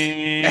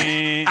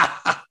surprise.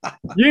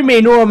 You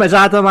may know him as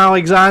Adam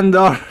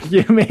Alexander.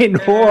 You may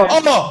know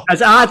him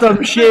as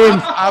Adam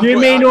Shame. You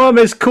may know him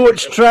as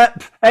Coach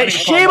Tripp. It's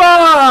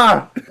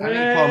Shamer!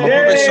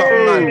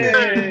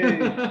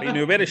 You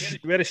know, where is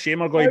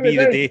Shamer going to be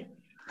today?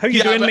 How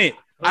you doing, mate?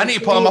 I need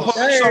to pull him up on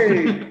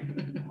something.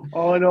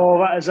 Oh no,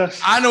 what is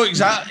this? I know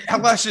exactly.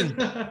 Listen,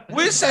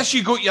 where's this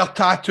you got your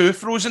tattoo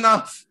frozen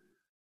off?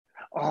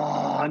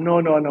 Oh,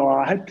 no.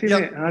 I had to.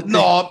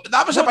 No,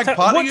 that was a big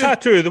part of you.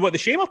 What tattoo? The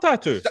Shamer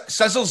tattoo?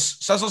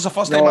 Sizzles. The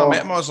first time I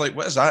met him, I was like,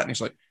 what is that? And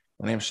he's like,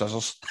 my name's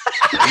Sizzles.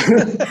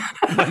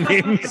 My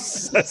name's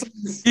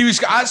Sizzles. He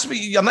was asked me,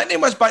 your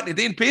nickname was back in the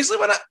day in Paisley,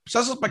 wasn't it?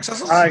 Sizzles, Big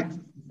Sizzles.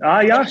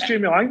 Aye, that's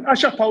Jamie Lang.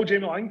 That's your pal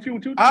Jamie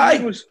Langfield too. Aye.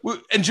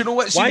 And do you know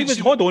what? Why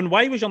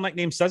was your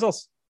nickname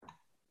Sizzles?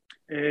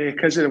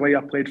 Because of the way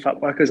I played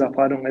football, because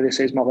apparently they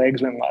says my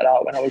legs went like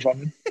that when I was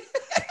running.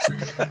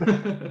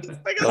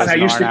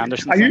 And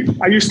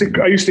I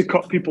used to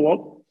cut people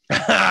up.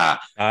 But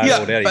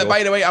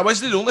by the way, I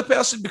wasn't the only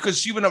person,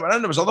 because see, when I went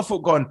in, there was other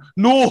folk going,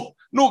 no,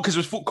 because there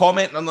was folk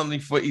commenting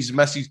underneath what his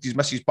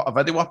missus put a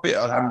video up it,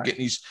 or him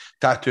getting his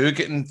tattoo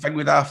getting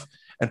fingered off,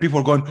 and people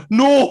were going,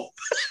 no.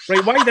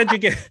 Right? Why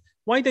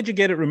did you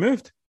get it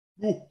removed?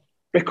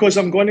 Because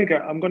I'm going to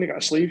get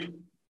a sleeve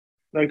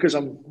now, because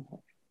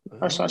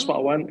that's what I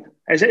want.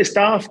 Is it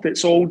daft?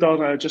 It's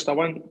older. I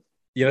want.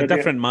 You're a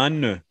different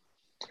man now.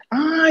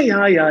 Aye.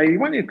 I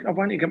want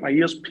to get my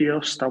ears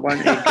pierced. I want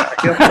to get a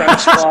hair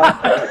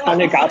transplant. I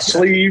want to get a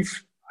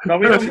sleeve. I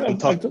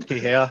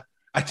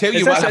tell you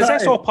is what. Is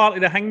this all part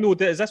of the thing, though?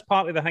 Is this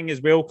part of the thing as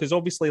well? Because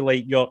obviously,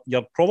 like you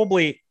look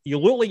like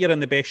you're in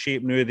the best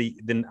shape now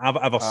than I've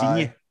ever seen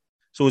you.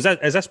 So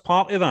is this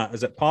part of that?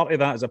 Is it part of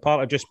that? Is it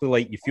part of just be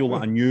like you feel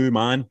like a new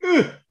man?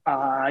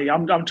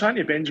 I'm trying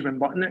to Benjamin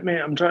Button it,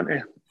 mate. I'm trying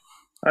to.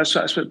 That's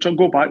what, try and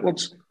go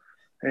backwards.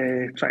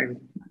 Try and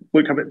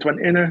look about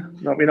 20 now.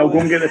 I mean, I'll go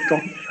and get the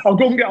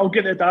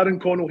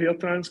Darren Connell hair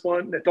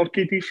transplant, the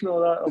turkey teeth and all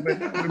that. I'll be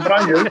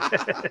brand new.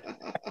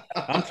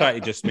 I'm trying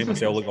to just make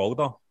myself look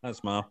older.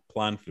 That's my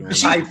plan for me.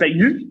 But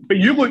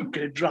you look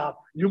good, Rob.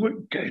 You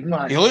look good,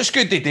 man. He looks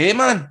good today,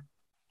 man.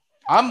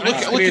 Look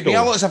at me.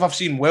 I look as if I've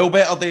seen well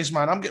better days,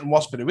 man. I'm getting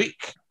worse by the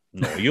week.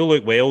 No, you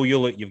look well.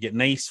 You've got you get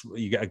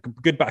a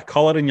good bit of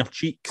colour in your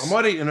cheeks. I'm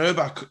alright,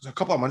 but a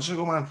couple of months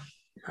ago, man.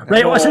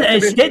 Right, listen,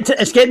 it's getting to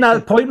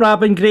that point,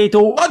 Robin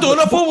Grado. I don't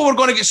know. I thought we were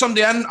going to get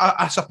somebody in,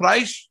 a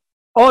surprise.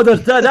 Oh,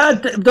 there's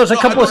a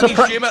couple of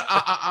surprises.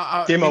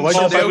 We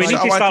need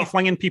to start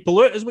flinging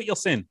people out, is what you're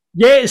saying?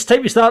 Yeah, it's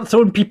time to start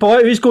throwing people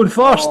out. Who's going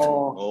first?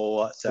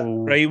 That's it.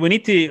 Right, we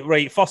need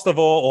to, first of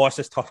all, this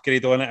is tough,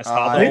 Grado, and it's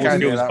hard. It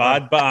always feels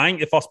bad, but I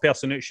think the first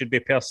person out should be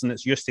a person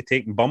that's used to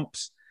taking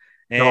bumps.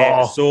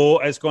 So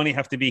it's going to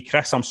have to be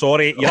Chris. I'm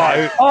sorry, you're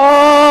out.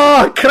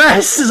 Oh,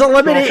 Chris is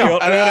eliminated.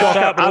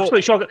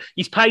 Absolutely shocker.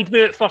 He's pied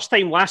me out first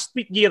time last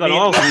year and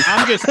all.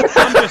 I'm just.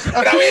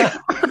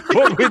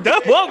 What we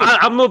done?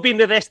 I'm not being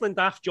the wrestling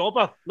daft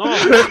jobber. No.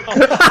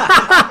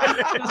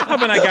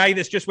 Having a guy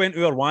that's just went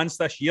over once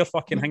this year,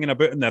 fucking hanging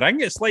about in the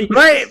ring. It's like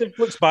it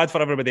looks bad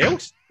for everybody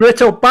else.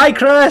 Brutal. Bye,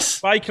 Chris.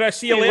 Bye, Chris.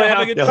 See you later. Have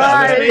a good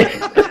day.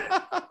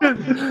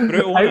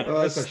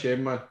 Brutal. That's a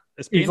shame, man.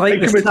 Like,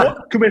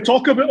 can we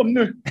talk about him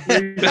now?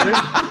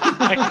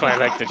 I quite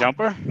like the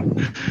jumper.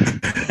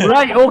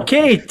 Right,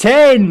 okay.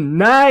 10,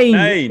 9,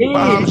 8,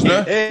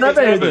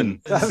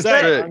 7,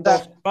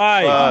 6,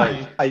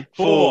 5,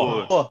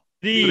 4,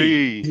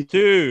 3,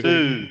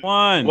 2,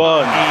 1.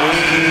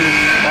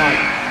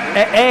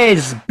 It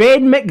is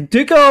Ben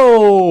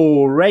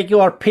McDougall,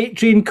 regular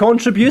Patreon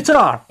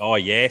contributor. Oh,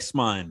 yes,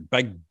 man.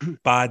 Big,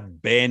 bad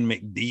Ben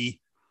McD.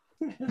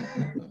 Me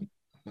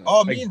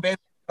and Ben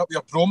up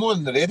your promo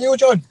on the radio,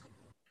 John.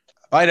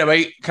 By the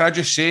way, can I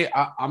just say,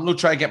 I'm not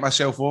trying to get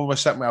myself over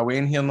sitting with a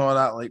Wayne here and all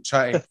that. Like,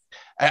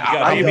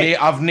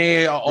 I've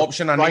no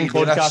option. I need to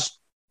do this.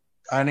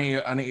 I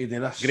need to do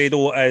this.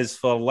 Grado is,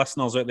 for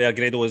listeners out there,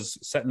 Grado is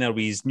sitting there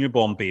with his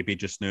newborn baby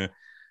just now.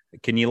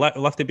 Can you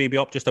lift the baby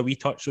up just a wee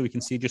touch so we can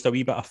see just a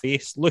wee bit of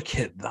face? Look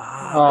at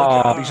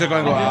that. He's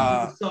going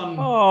to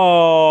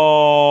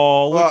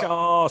go,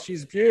 look,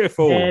 she's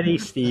beautiful. Very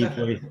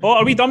Stevie. Oh,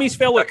 are we dummies,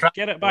 fella?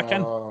 Get it back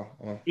in.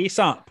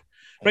 ASAP.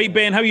 Right,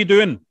 Ben, how you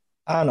doing?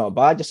 Not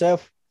bad,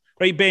 yourself.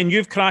 Right, Ben,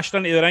 you've crashed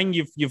into the ring.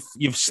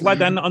 You've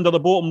slid in under the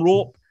bottom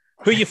rope.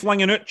 Who are you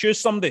flinging out? Choose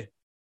somebody.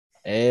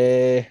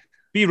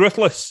 Be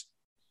ruthless.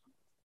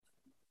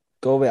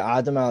 Go with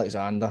Adam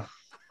Alexander.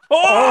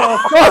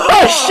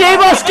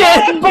 Shamer's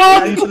getting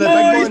bumped!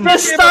 The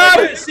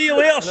star! See you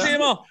later,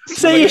 Shamer.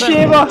 See you,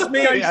 Shamer.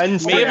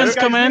 Maven's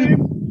come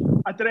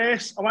in.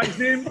 Address. I want his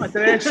name.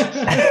 Address.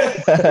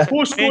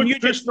 Postcode.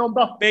 Address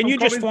number. Ben, you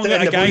just flung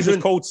out a guy who's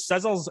called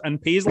Scissors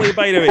and Paisley,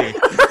 by the way.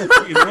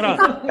 You know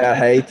that? Yeah,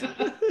 hate.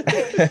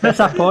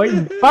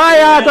 Disappointing. Bye,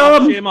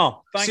 Adam.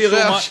 Shamer. Thanks so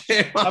much.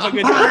 Have a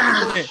good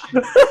day.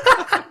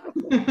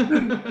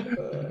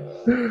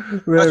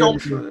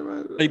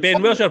 Hey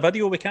Ben, where's your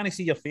video? We can't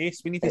see your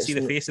face. We need to see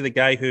the face of the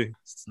guy who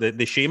the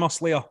Shamer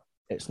Slayer.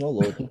 It's not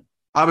loading.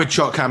 I would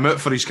chuck him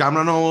out for his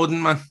camera not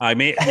loading, man. Aye,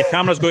 mate, your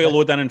camera's going to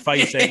load in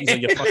 5 seconds, or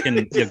you're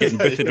getting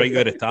booted right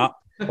out of the tap.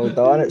 Hold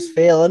on, it's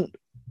failing.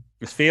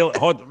 It's failing.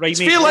 Right, It's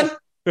mate. failing.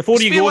 Before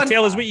It's you failing. go,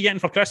 tell us what you're getting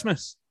for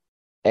Christmas.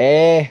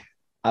 I've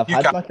You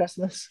had can't- my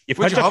Christmas. You've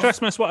What'd had you your have?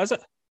 Christmas. What is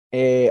it?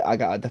 I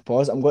got a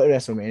deposit. I'm going to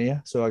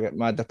WrestleMania, so I get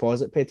my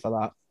deposit paid for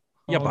that.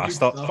 You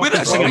bastard. Where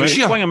is Swing it him next out.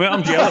 year? Swing him out.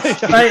 I'm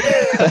jealous. Right.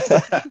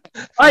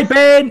 Hi,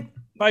 Ben.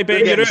 Bye,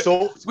 Ben. You're out.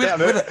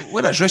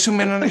 Where is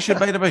WrestleMania next year,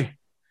 by the way?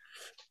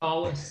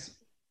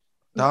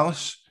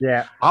 Dallas?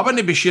 Yeah. I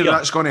wouldn't be sure Yeah.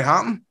 that's going to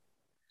happen.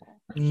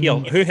 Here,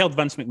 who held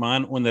Vince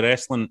McMahon on the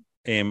wrestling?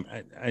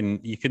 And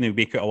you couldn't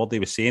make out a word he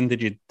was saying.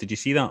 Did you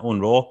see that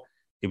on Raw?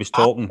 He was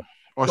talking.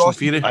 Austin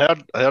Theory. I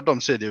heard him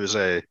say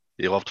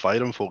he loved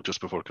firing folk just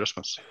before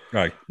Christmas.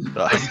 Right.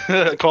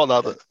 Caught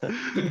that.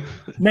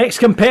 Next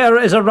competitor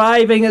is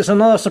arriving. It's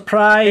another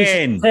surprise.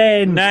 10,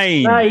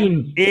 9,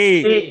 9,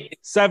 8,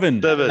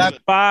 7,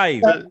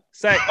 5,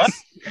 6,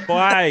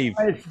 5,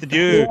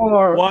 2,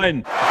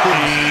 1.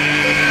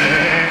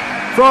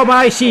 From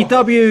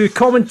ICW,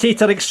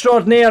 commentator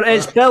extraordinaire,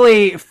 it's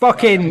Billy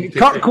fucking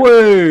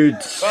Kirkwood.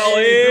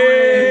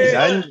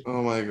 Billy!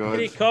 Oh my god.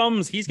 Here he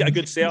comes. He's got a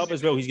good setup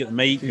as well. He's got the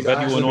mic, the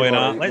video, and all of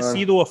that. Let's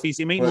see though if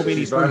he might not be in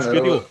his home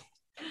studio.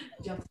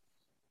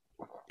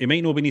 He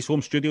might not be in his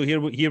home studio.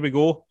 Here we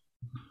go.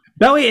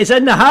 Billy is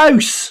in the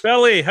house.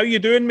 Billy, how you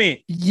doing,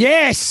 mate?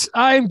 Yes,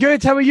 I'm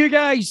good. How are you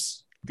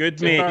guys? Good,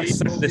 mate.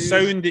 The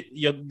sound,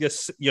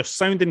 you're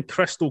sounding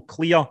crystal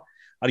clear.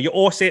 Are you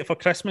all set for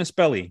Christmas,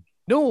 Billy?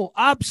 No,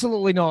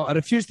 absolutely not. I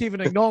refuse to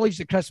even acknowledge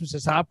that Christmas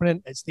is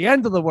happening. It's the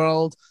end of the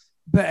world.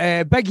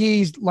 But Big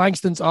E's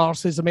Langston's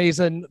arse is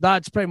amazing.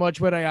 That's pretty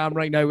much where I am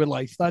right now with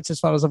life. That's as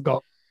far as I've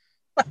got.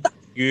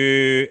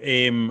 You've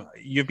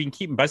been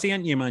keeping busy,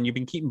 haven't you, man? You've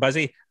been keeping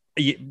busy.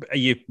 Are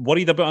you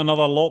worried about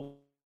another lockdown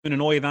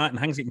and all of that, and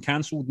things getting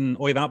cancelled and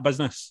all of that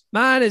business?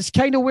 Man, it's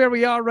kind of where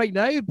we are right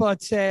now,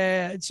 but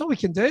it's all we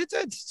can do,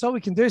 dude. It's all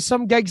we can do.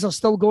 Some gigs are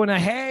still going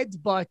ahead,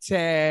 but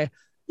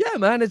yeah,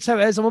 man, it's how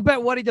it is. I'm a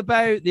bit worried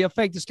about the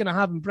effect it's going to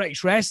have in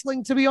British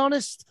wrestling, to be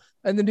honest,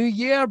 in the new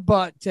year,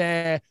 but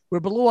we're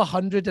below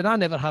 100, and I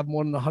never have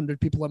more than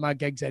 100 people at my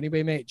gigs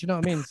anyway, mate. Do you know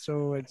what I mean?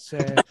 So it's...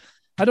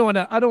 I don't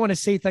want to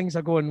say things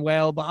are going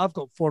well, but I've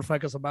got 4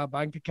 figures in my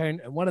bank account,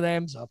 and one of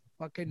them's a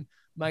fucking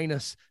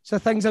minus. So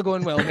things are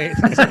going well, mate.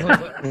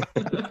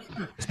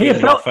 Hey,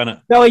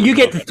 Billy, you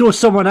get to throw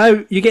someone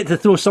out. You get to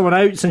throw someone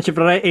out since you've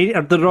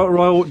entered the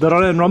Royal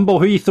Rumble.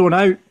 Who are you throwing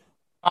out?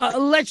 I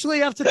literally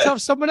have to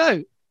tough someone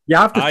out. You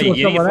have to throw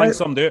someone out.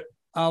 Some do it.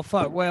 Oh,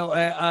 fuck.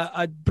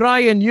 Well,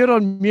 Brian, you're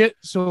on mute,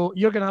 so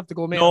you're going to have to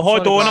go, mate. No,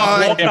 hold on.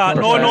 I'm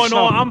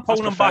No. I'm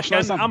pulling him back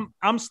in.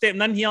 I'm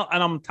stepping in here,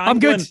 and I'm tangling. I'm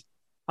good.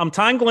 I'm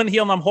tangling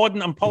here, and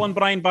I'm pulling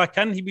Brian back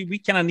in. We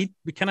kind of need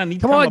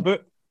Come him on.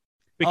 about.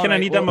 We All kind of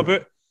right, need him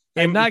about.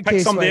 In that pick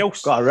case, somebody like,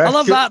 else. I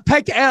love that.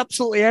 Pick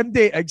absolutely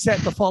empty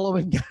except the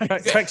following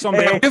guys. Pick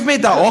somebody else. You've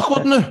made that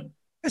awkward now.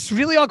 It's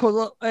really awkward.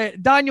 Look,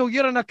 Daniel,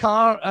 you're in a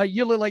car.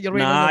 You look like you're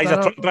waiting on the He's a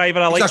dinner. truck driver.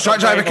 I like He's a truck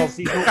driver. drivers.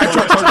 He's not That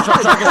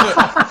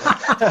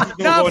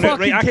going out. fucking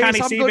Right, I can't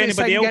case, I'm save going anybody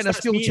inside and else. getting a That's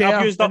steel me. chair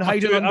I've used up and my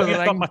hide it two, under I've the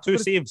used up ring. my 2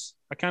 saves.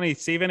 I can't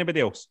save anybody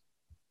else.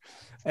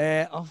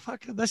 Oh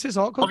fuck! This is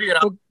awkward.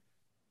 Well,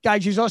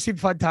 guys, you all seem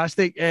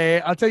fantastic.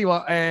 I'll tell you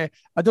what. I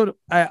don't.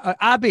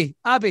 Abby,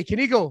 can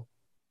you go?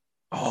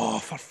 Oh,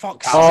 for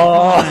fuck's sake.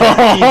 Oh,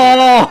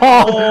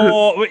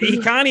 he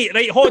can't eat.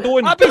 Right, hold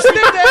on. Abby's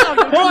still there.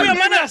 Hold on a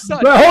minute.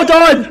 Wait, hold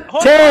on.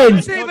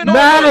 10,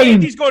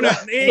 9, He's going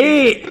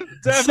 8,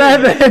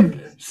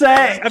 7,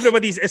 6.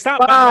 Everybody's. It's that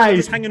 5,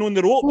 just hanging on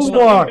the ropes.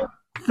 4,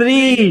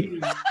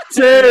 3,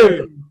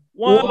 2,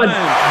 1.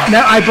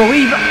 Now, I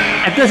believe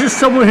if this is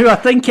someone who I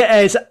think it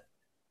is,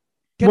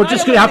 we're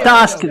just going to have to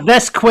ask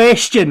this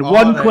question.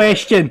 One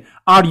question.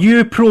 Are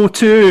you Pro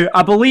 2?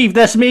 I believe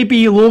this may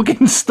be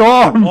Logan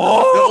Storm. The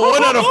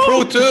owner of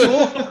Pro 2.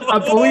 I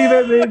believe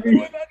it may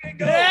be.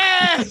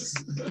 Yes!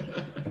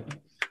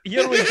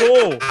 Here we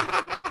go.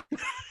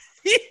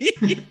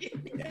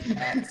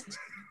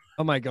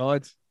 Oh my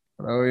god.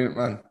 Brilliant,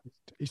 man.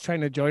 He's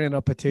trying to join in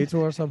a potato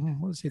or something.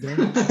 What's he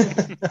doing?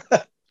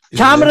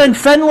 Cameron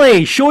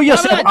Finlay, show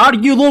yourself. Are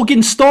you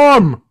Logan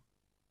Storm?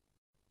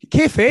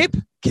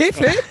 Kayfabe?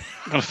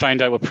 I'm going to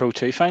find out what Pro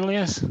 2 finally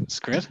is. It's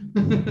great.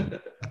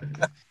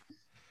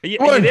 Are you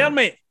there,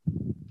 mate?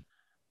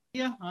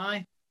 Yeah,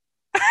 aye.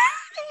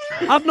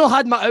 I've not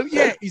had my out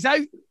yet. He's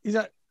out.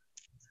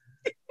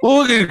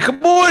 Logan,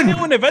 come on. Get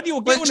on the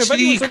video. Get on the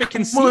video so we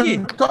can see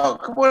you.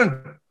 Come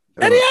on.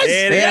 There he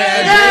is.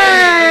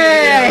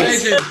 There he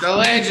is. The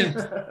legend.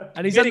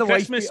 And he's Merry in the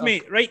Christmas,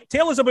 mate. Right,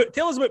 tell us about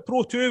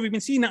Pro 2. We've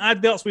been seeing the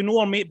adverts. We know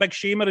our mate Big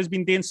Shamer has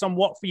been doing some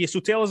work for you. So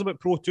tell us about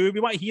Pro 2.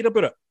 We want to hear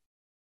about it.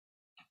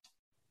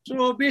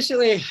 So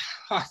basically,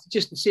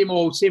 just the same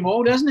old,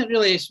 isn't it?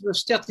 Really, we've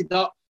started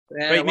up.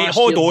 Right, mate.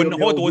 Hold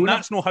on.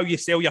 That's not how you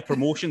sell your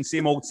promotion.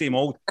 Same old.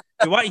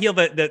 We want to hear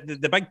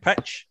the big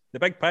pitch. The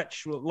big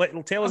pitch.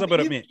 Tell us about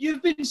it, mate.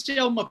 You've been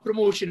selling my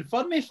promotion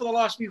for me for the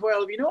last wee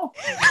while, you know.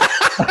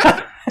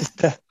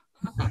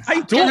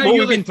 I don't know.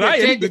 We've been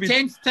trying. The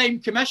 10th time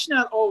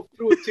commissioner of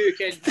Pro 2,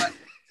 Ken.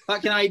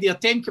 That kind of idea.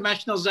 10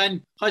 commissioners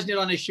in, hasn't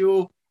run a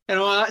show, and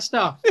all that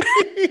stuff.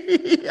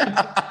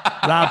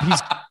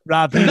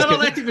 Rob, never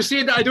let it be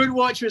said that I don't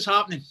watch what's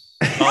happening.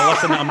 Oh,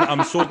 listen,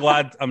 I'm so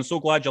glad. I'm so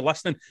glad you're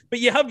listening. But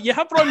you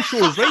have run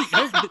shows,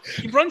 right?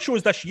 You've run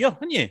shows this year,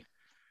 haven't you?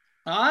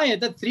 Aye, I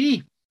did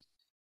 3.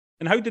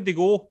 And how did they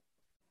go?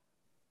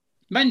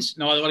 Mince.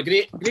 No, they were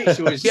great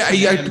shows.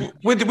 Yeah.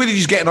 Where did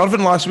you get in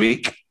Irvine last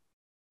week?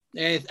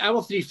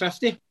 Hour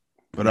 350.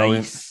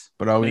 Brilliant.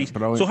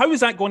 So how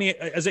is that going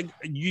to? Is it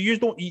you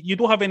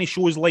don't have any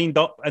shows lined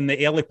up in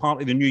the early part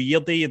of the new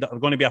year, do you, that are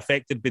going to be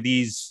affected by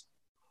these?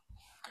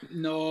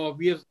 No,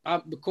 because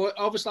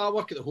obviously I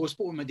work at the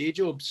hospital in my day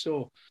job,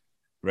 so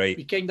right.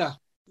 We kind of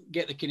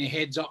get the kind of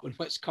heads up on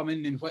what's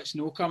coming and what's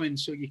no coming,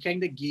 so you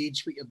kind of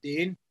gauge what you're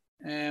doing.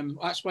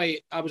 That's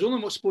why I was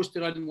only supposed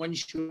to run one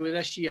show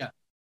this year,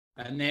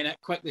 and then it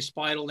quickly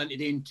spiraled into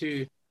doing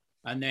 2.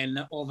 And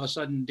then all of a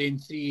sudden, doing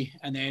 3,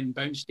 and then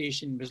Bounce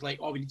Station was like,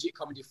 "Oh, we need you to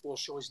come and do 4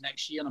 shows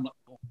next year." And I'm like,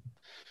 "Oh."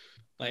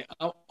 Like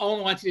I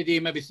only wanted to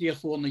do maybe 3 or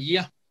 4 in a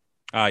year.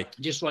 Aye.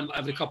 Just run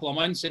every couple of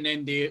months, and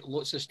then do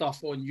lots of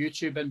stuff on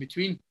YouTube in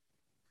between,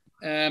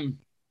 and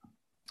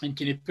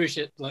can you push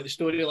it like the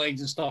storylines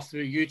and stuff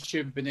through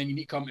YouTube, and then you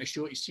need to come to a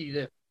show to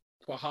see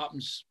what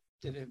happens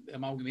to the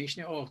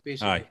amalgamation of it all,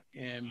 basically.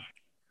 Aye.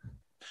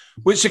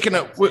 What's the kind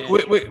of what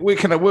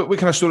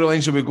kind of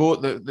storylines have we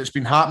got that's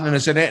been happening?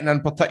 Is there anything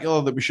in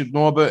particular that we should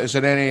know about? Is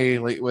there any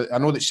I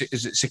know that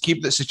is it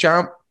Saqib that's the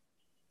champ?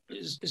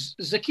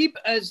 Saqib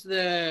is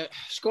the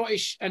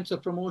Scottish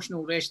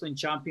Interpromotional Wrestling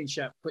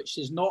Championship, which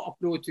is not a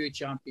Pro 2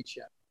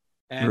 championship.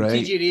 Right.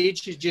 TJ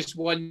Rage has just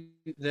won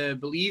the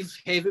Believe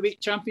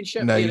Heavyweight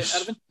Championship here at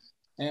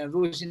Irvine.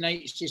 Rosie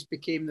Knights just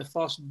became the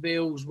first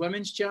Wales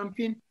Women's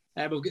Champion.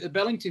 We've got the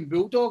Billington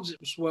Bulldogs. It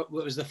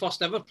was the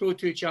first ever Pro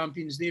 2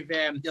 champions. They're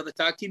the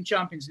tag team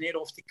champions, and they're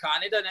off to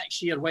Canada next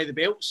year with the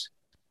belts.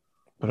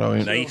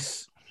 Brilliant.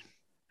 Nice.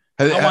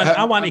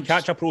 I want to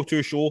catch a Pro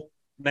 2 show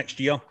next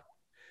year.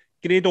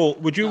 Grado,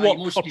 would you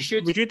work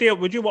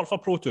for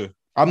Pro 2?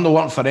 I'm not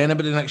working for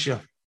anybody next year.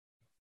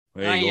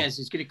 Yes,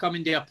 he's going to come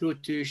and do a Pro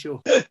 2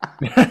 show.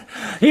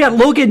 Here,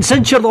 Logan,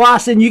 since you're the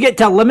last, and you get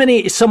to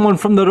eliminate someone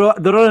from the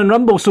Royal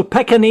Rumble, so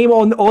pick a name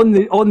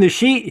on the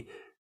sheet.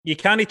 You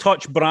can't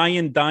touch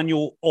Brian,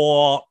 Daniel,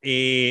 or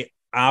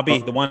Abby.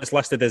 The one that's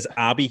listed as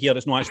Abby here.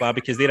 It's not actually Abby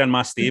because they're in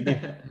my stable.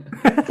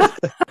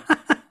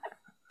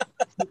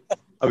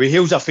 Are we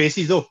heels or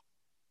faces though?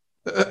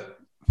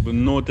 We've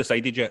not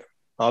decided yet.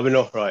 Are we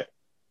not? Right.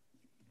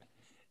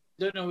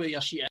 Don't know where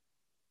your sheet is.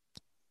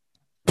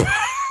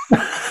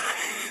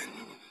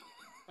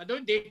 I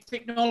don't date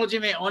technology,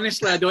 mate.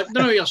 Honestly, I don't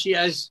know where your sheet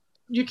is.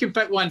 You can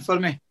pick one for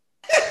me.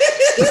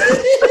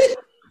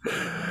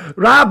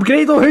 Rab,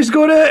 Grado, who's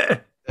got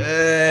it?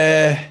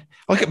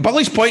 Look at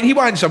Billy's point. He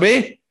wants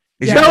away.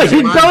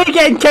 Billy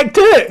getting kicked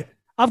out.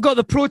 I've got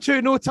the Pro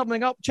 2 No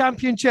Turning Up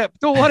Championship.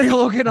 Don't worry,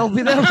 Logan. I'll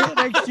be there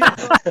next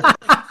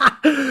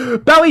year.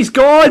 Billy's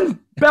gone.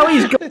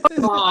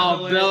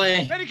 Oh,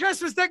 Billy. Merry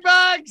Christmas,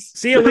 dickbags.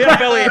 See you later,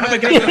 Billy. Have a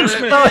great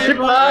Christmas.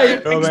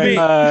 Thanks,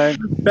 mate.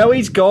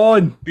 Billy's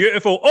gone.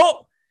 Beautiful.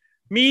 Oh,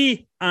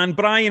 me and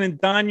Brian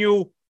and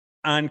Daniel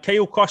and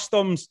Kyle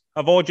Customs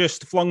have all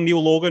just flung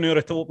Neil Logan over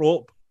a top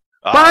rope.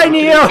 Bye,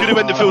 Neil. Could have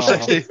went the full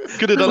 60.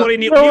 Could have done Sorry, it.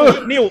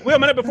 Neil, wait a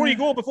minute before he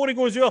goes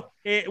there.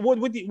 What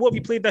have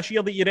you played this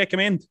year that you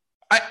recommend?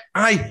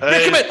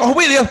 Recommend. Oh,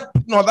 wait there.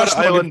 No, that's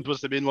Spirit Island was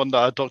the main one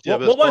that I talked to you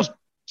about. What one?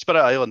 Spirit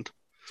Island.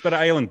 Spirit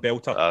Island,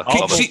 belter.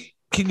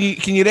 Can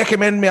you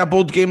recommend me a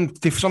board game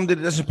to somebody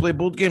that doesn't play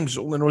board games,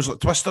 only knows like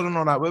Twister and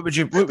all that? What would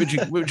you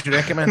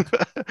recommend?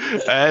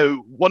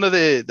 One of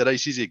the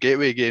nice easy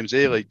gateway games,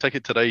 like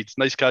Ticket to Ride.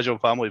 Nice casual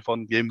family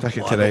fun game.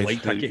 Ticket to Ride.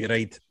 Like Ticket to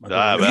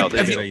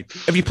Ride.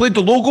 Have you played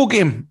the logo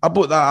game? I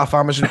bought that off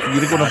Amazon a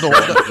year ago and I've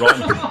not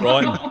loved it.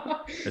 Rotten.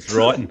 It's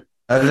rotten.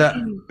 Is it?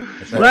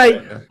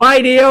 Right.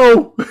 Bye,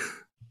 Neil.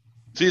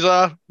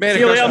 Caesar. See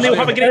you later, Neil.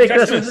 Have a great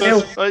Christmas.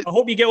 I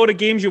hope you get all the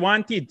games you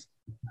wanted.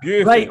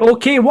 Beautiful. Right,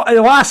 okay, what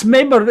the last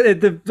member in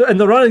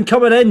the running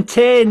coming in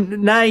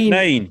 10,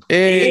 9,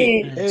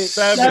 8,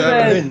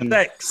 7,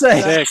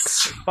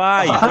 6,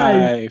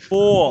 5,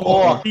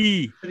 4,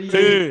 3,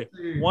 2,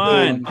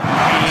 1.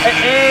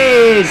 It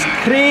is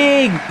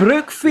Craig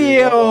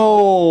Brookfield.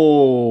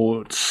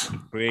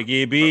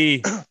 Craigie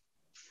B.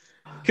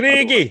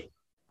 Craigie.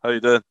 How you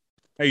doing?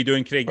 How you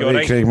doing, Craig? You all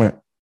right? Craig, mate?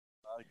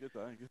 Good.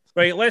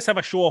 Right, let's have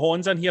a show of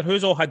hands in here.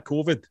 Who's all had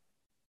COVID?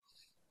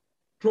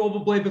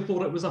 Probably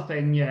before it was a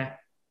thing, yeah.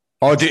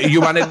 Oh, do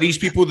you want these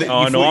people that?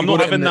 Oh no, I'm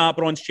not having that,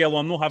 Broncello.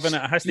 I'm not having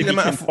it. It has to be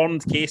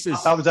confirmed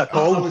cases. That was a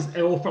call. I was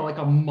ill for like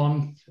a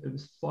month. It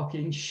was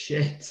fucking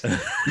shit.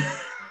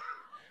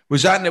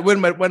 Was that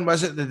when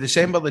was it? The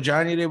December, the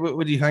January?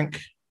 What do you think?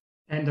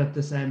 End of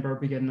December,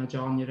 beginning of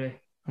January.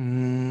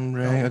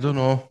 Right, I don't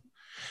know.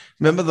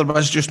 Remember there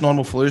was just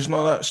normal flus and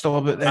all that still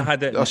about then? I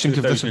had it I in seem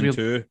to have disappeared.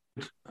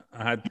 2002.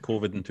 I had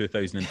COVID in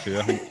 2002,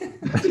 I think.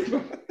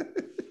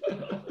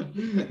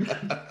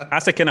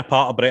 That's the kind of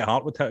part of Bret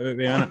Hart would hit out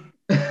me, isn't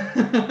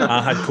it?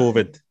 I had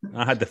COVID.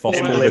 I had the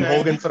first Blame COVID.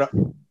 Hogan for it.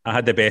 I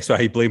had the best, so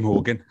I blame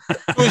Hogan.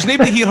 So has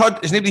nobody here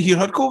had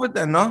COVID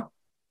then, no?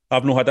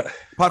 I've not had it.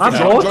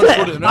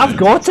 I've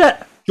got it.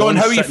 John,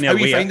 how are you sitting there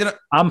finding it?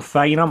 I'm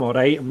fine. I'm all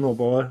right. I'm no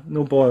bother.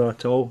 No bother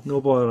at all.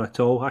 No bother at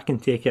all. I can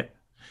take it.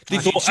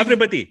 So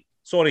everybody,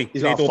 sorry,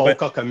 He's got a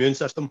Falkirk immune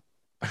system.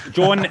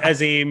 John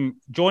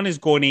is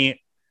going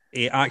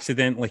to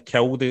accidentally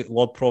kill the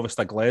Lord Provost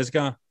of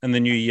Glasgow in the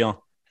new year.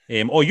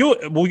 Will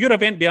your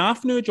event be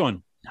off now,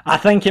 John? I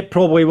think it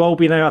probably will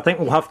be now. I think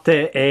we'll have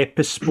to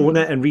postpone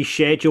it and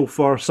reschedule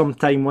for some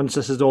time once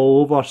this is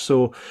all over.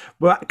 So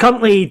we're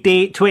currently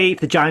date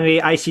 28th of January,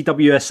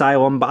 ICW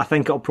Asylum, but I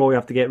think it'll probably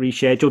have to get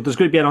rescheduled. There's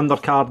going to be an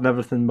undercard and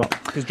everything, but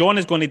because John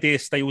is going to do a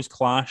Styles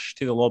Clash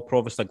to the Lord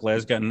Provost of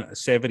Glasgow and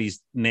sever his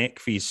neck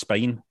for his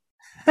spine.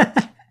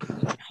 I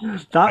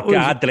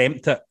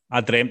dreamt it.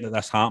 I dreamt that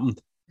this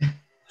happened.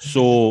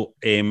 So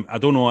I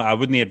don't know. I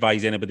wouldn't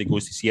advise anybody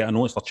goes to see it. I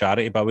know it's for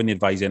charity, but I wouldn't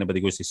advise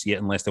anybody goes to see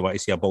it unless they want to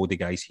see a baldy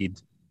guy's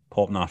head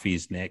popping off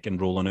his neck and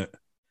rolling out.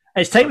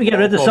 It's time to get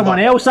rid of someone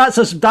else. That's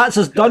us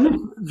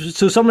done.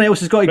 So someone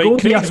else has got to go.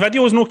 Craig's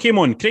video's no came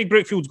on. Craig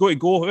Brookfield's got to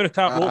go. Who the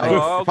tap?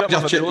 I'll get my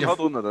video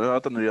on. I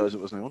didn't realise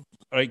it wasn't on.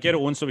 All right, get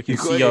it on so we can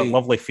see your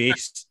lovely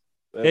face.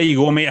 There you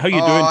go, mate. How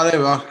you doing? There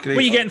we are. What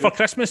are you getting for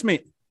Christmas,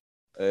 mate?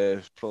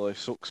 Probably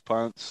socks,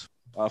 pants,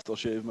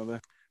 aftershave, maybe.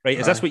 Right,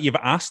 is this what you've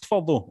asked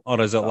for though, or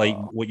is it like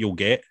what you'll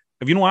get?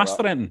 Have you not asked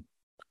for anything?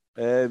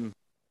 No,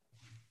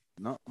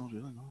 not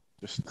really. No.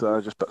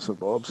 Just bits and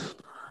bobs.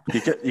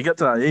 You get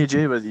to that age,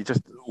 where you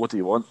just what do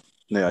you want?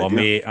 No idea.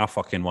 Mate, I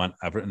fucking want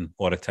everything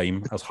all the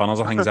time. There's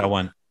hundreds of things I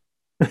want.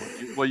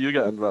 What are you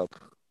getting, Rob?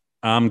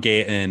 I'm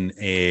getting.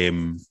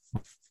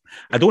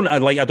 I don't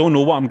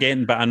know what I'm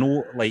getting, but I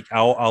know like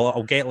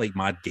I'll get like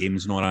mad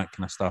games and all that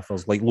kind of stuff.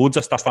 There's like loads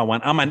of stuff I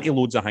want. I'm into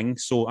loads of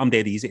things, so I'm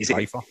dead easy to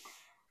buy for.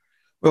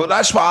 Well,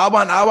 that's what I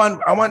want.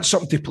 I want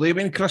something to play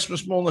with on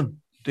Christmas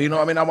morning. Do you know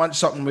what I mean? I want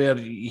something where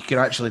you can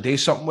actually do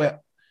something with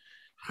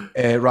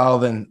it,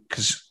 rather than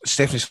because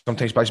Stephanie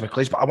sometimes buys me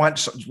clothes, but I want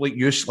something like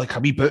use like a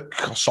wee book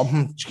or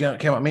something. Do you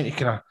know what I mean? To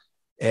kind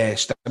of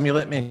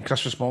stimulate me on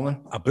Christmas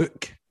morning. A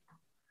book?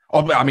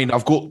 Oh, I mean,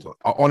 I've got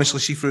honestly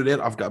see through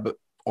there. I've got about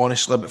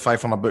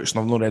 500 books, and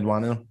I've not read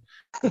one of them.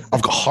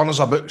 I've got hundreds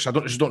of books. I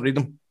don't read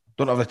them.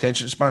 Don't have the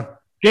attention span.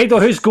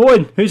 Grado, who's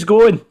going?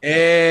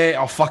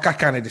 Oh fuck! I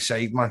can't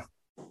decide, man.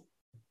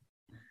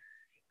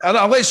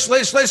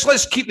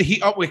 Let's keep the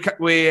heat up with what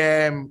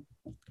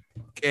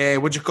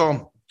do you call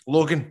him?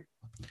 Logan.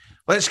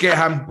 Let's get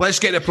him. Let's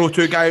get the Pro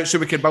 2 guy out so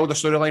we can build a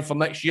storyline for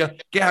next year.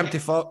 Get him to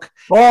fuck.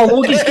 Oh,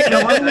 Logan's getting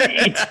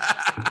eliminated.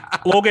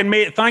 Logan,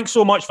 mate, thanks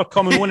so much for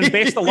coming on and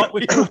best of luck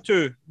with Pro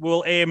 2.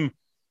 We'll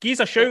give us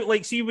a shout,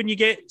 like see when you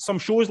get some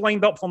shows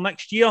lined up for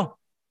next year.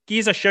 Give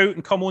us a shout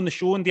and come on the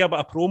show and do a bit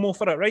of promo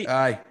for it, right?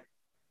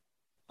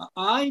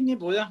 Aye, no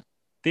bother.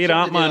 Do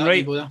that, man,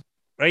 right?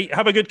 Right,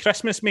 have a good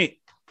Christmas, mate.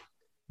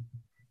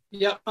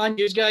 Yeah, and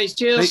you guys.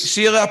 Cheers. Right,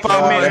 see you later,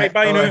 pal. Right,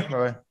 bye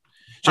now.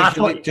 Do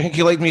you think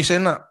you like me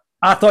saying that?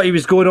 I thought he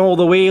was going all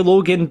the way,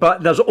 Logan,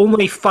 but there's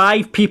only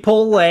 5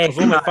 people left.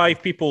 There's only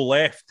 5 people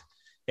left.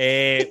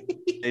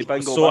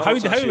 So how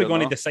are we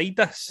going to decide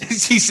this?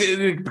 He's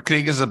saying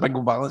Craig is a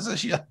bingo balance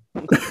this year.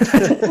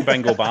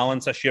 Bingo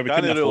balance this year. We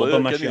couldn't afford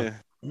them this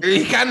year.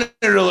 You can't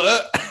rule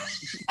it.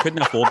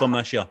 Couldn't afford them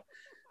this year.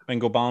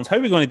 Bingo balance. How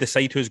are we going to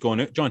decide who's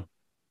going out, John?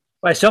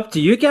 Well, it's up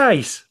to you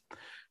guys.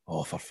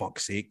 Oh, for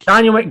fuck's sake.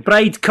 Daniel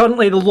McBride,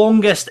 currently the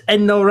longest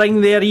in the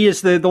ring there. He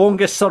is the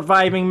longest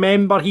surviving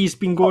member. He's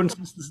been going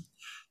since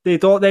they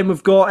thought. Then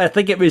we've got, I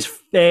think it was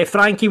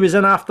Frankie was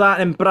in after that,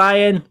 and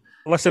Brian.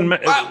 Listen,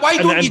 why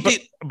don't you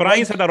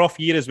Brian's had a rough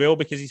year as well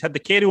because he's had to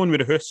carry on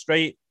with the house,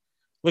 right?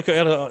 Look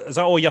at her. Is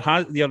that all your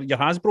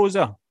Hasbros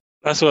there?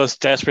 That's what I was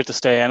desperate to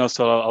stay in,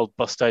 so I'll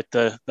bust out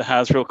the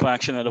Hasbro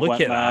collection that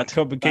went mad.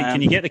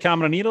 Can you get the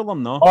camera near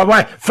them, no? Oh,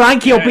 right.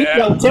 Frankie will beat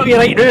you. I'll tell you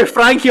right now,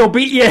 Frankie will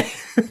beat you.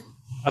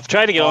 I've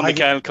tried to get on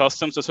McCann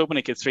Customs. I was hoping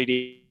he could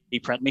 3D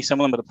print me some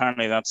of them, but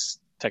apparently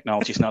that's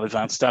technology's not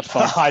advanced that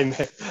far. I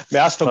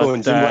still go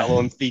and do let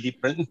alone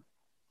 3D printing.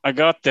 I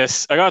got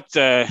this.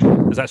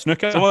 Is that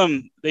snooker? Some of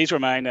them, these were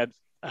mine. I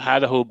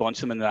had a whole bunch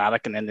of them in the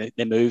attic, and then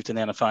they moved, and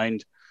then I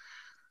found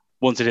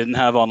ones I didn't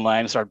have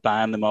online. I started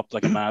buying them up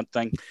like a mad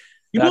thing.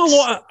 You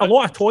got a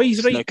lot of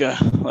toys, right? Snooker,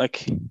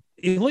 like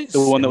the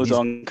one that was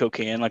on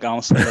cocaine. Like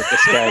honestly, like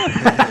this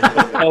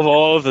guy of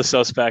all of the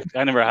suspects,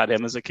 I never had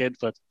him as a kid,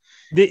 but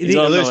he's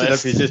on the list.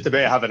 If he's just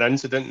about to have an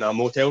incident in a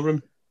motel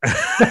room.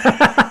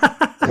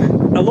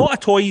 A lot of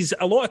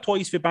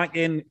toys for back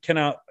then, kind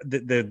of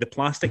the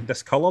plastic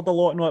discoloured a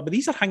lot and all that, but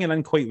these are hanging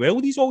in quite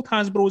well. These old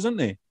Hasbros, aren't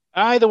they?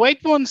 Aye, the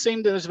white one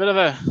seemed there's a bit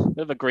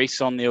of a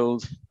grease on the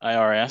old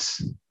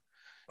IRS.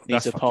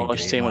 Needs a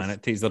polish. Same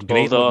with they're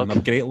great looking.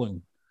 They're great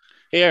looking.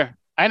 Here,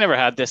 I never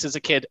had this as a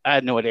kid. I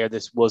had no idea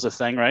this was a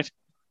thing, right?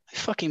 How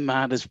fucking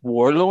mad is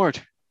Warlord?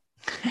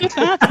 Fucking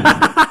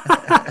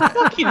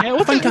hell,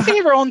 what think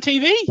you were on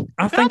TV?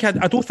 I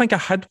don't think I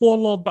had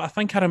Warlord, but I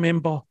think I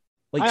remember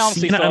like I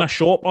honestly seeing it in thought- a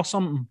shop or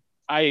something.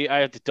 I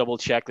had to double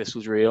check this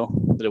was real,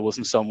 that it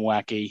wasn't some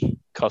wacky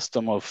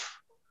custom of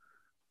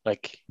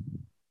like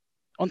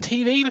on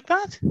TV like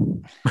that.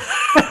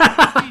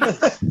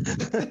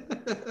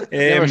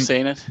 Never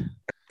seen it.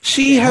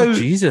 See how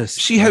Jesus.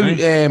 See how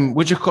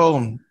would you call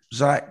him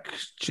Zach?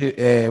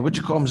 Would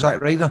you call him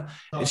Zach Ryder?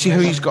 See how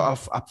he's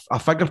got a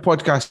figure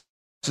podcast.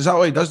 Is that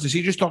what he does? Does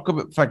he just talk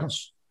about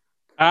figures?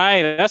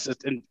 Aye, that's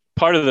it. And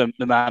part of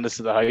the madness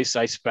of the house.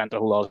 I spent a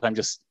whole lot of time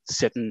just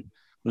sitting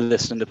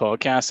listening to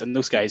podcasts, and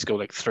those guys go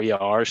like 3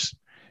 hours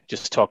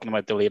just talking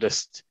about the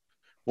latest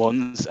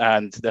ones,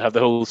 and they have the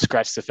whole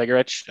scratch the figure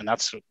itch, and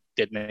that's what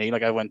did me.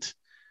 Like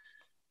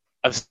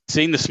I've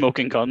seen the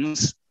smoking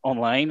guns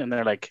online, and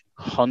they're like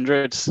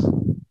hundreds.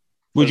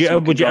 Would you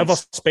ever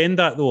spend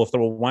that though? If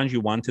there were ones you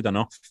wanted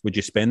enough, would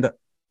you spend it?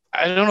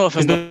 I don't know if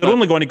they're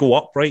only going to go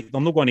up, right? They're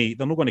not going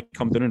to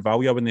come down in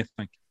value, I wouldn't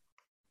think.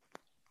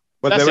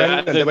 Well,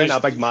 they went a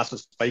big massive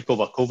spike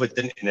over COVID,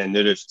 didn't they? And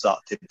then they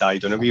started to die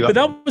down a wee bit. But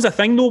that was a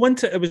thing, though,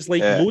 wasn't it? It was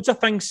like loads of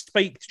things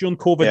spiked during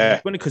COVID,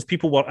 Yeah. because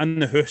people were in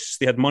the house,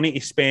 they had money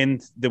to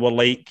spend, they were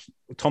like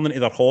turning to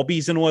their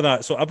hobbies and all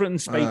that, so everything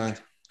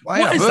spiked.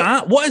 What is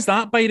that? What is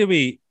that, by the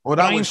way? Well,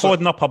 that Brian's looks like-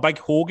 holding up a big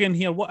Hogan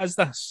here. What is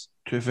this?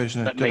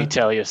 Let me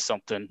tell you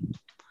something,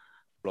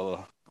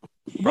 brother.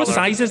 What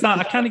size is that?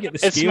 I can't get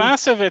the It's scale.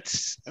 massive.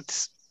 It's.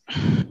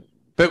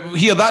 But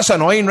here, that's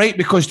annoying, right?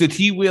 Because did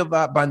he wear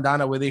that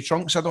bandana with the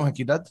trunks? I don't think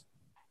he did.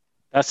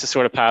 That's the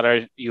sort of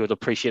pattern you would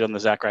appreciate on the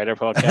Zack Ryder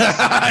podcast.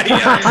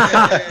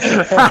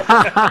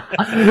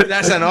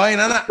 That's annoying,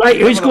 isn't it? Right,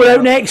 who's going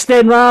out next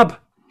then, Rab?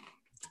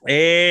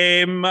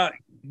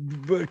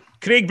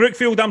 Craig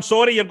Brookfield, I'm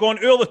sorry, you're going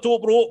over the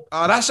top rope.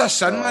 Oh, that's a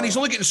sin, man. He's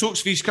only getting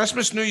soaks for his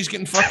Christmas now. He's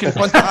getting fucking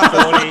punted out.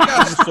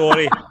 I'm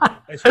sorry.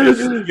 It's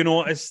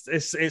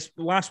just, it's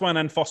last one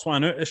in, first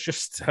one out. It's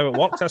just how it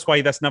works. That's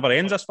why this never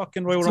ends, this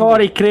fucking Royal Rumble.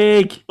 Sorry,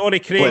 Craig. Sorry,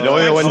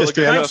 Craig.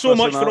 Thanks so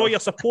much for all your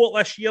support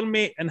this year,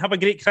 mate, and have a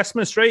great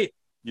Christmas, right?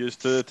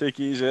 Used to take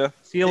it easy.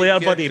 See you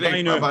later, buddy.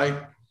 Bye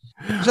now.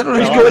 Who's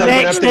going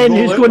next then?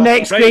 Who's going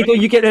next, Grado?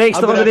 You get the next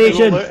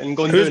elimination.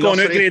 Who's going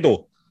out,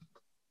 Grado?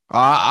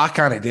 I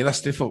can't do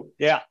this, default.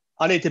 Yeah,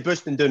 I need to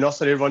boost and do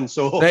nursery run,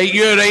 so... Right,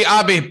 you're right,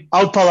 Abby.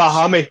 I'll pull a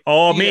hammy.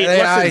 Oh, mate,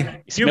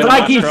 Right, listen.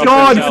 Frankie's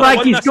gone.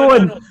 Frankie's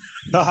going.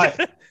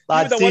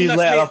 Lads, see you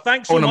later.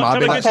 Thanks so much.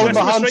 Have a good Pulled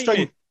my Christmas,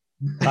 hamstring.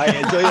 Right,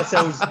 enjoy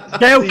yourselves.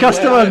 Tell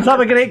customers, have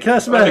a great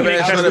Christmas. Have a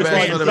great Christmas,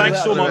 mate.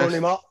 Thanks so much.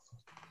 Well,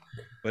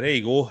 But there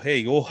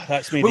you go.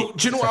 That's me. Well,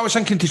 do you know what I was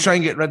thinking to try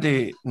and get rid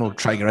of? No,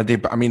 try and get rid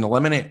of, but I mean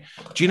eliminate.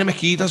 Gina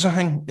McKee does a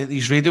thing at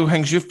these radio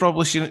things. You've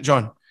probably seen it,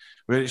 John,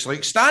 where it's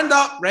like stand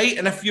up, right?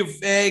 And if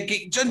you've got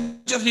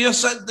ginger hair,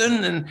 sit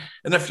down, and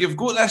if you've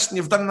got this and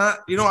you've done that,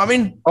 you know what I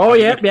mean? Oh,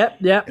 yeah. You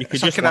could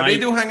It's just like a lie.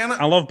 radio hang in it.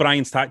 I love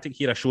Brian's tactic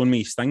here of showing me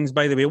his things,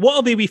 by the way. What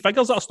are the wee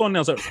figures that are still on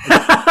there? Is it-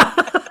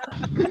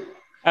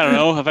 I don't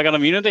know. Have I got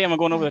immunity? Am I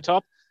going over the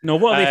top? No,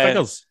 what are the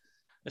figures?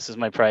 This is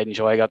my pride and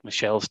joy. I got my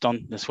shelves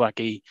done. This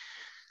wacky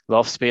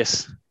loft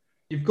space.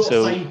 You've got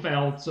So-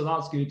 Seinfeld, so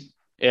that's good.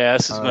 Yeah,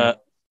 this is my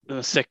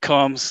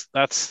sitcoms.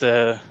 That's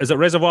the Is it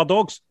Reservoir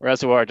Dogs?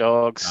 Reservoir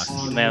Dogs.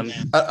 And then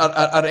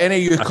Are any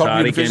of you Atari Curb Your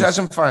games.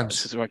 Enthusiasm fans?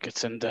 this is where it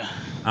gets into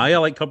Aye, I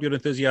like Curb Your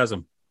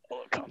Enthusiasm.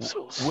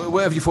 consoles.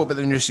 What have you thought about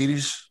the new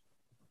series?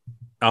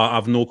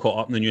 I've no caught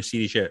up in the new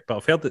series yet, but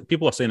I've heard that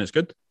people are saying it's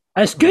good.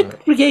 It's good,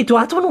 Brigado.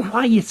 I don't know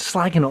why you're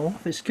slagging it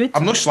off. It's good.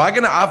 I'm not slagging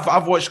it.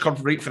 I've watched Curb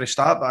right for the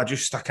start, but I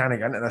can't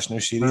get into this new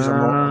series.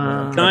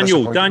 I'm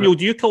Daniel,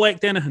 do you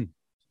collect anything?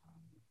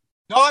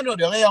 No, not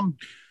really. I'm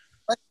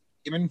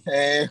gaming.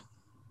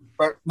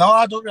 But no,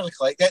 I don't really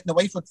collect it. The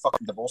wife would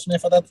fucking divorce me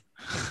if I did.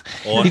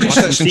 Oh, He just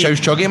sits and chows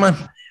chuggy, man.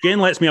 Jen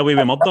lets me away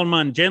with murder,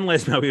 man. Jen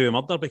lets me away with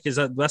murder because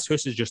this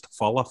house is just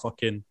full of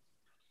fucking,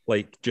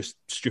 like, just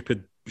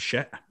stupid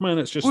shit. Man,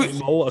 it's just Wait.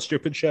 full of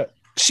stupid shit.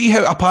 See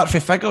how, apart from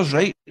figures,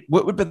 right?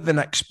 What would be the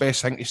next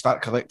best thing to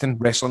start collecting,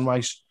 wrestling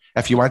wise,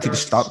 if you wanted to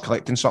start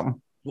collecting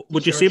something?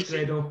 Would you say?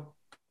 Grado.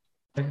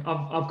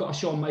 I've got a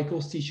Shawn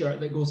Michaels t-shirt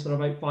that goes for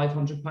about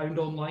 £500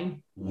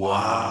 online.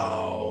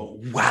 Wow.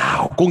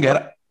 Go and get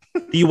it.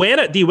 Do you wear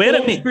it? Do you wear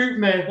it, mate? Boot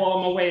me while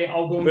I'm away.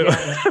 I'll go and get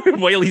it.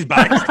 While he's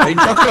back. Right,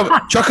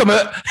 chuck him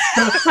out.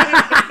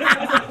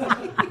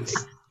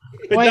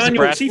 Why has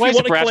Daniel, see if you a want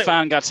to Brett collect-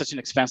 fan got such an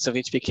expensive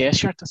HBK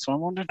shirt? That's what I'm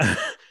wondering.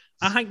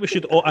 I think we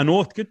should all, I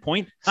know, good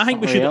point. I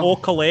think we should Unreal. all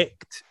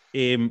collect,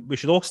 we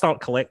should all start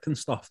collecting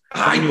stuff.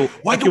 Aye, Daniel,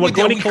 why if don't you were we do a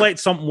going to wee- collect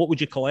something, what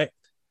would you collect?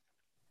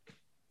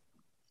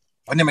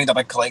 I wouldn't mind a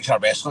big collection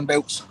of wrestling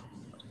belts.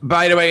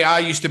 By the way, I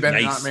used to be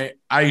into Nice. that, mate.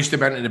 I used to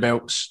be into the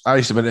belts.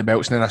 And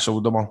then I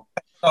sold them all.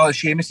 Oh,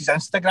 Sheamus'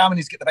 Instagram, and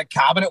he's got the big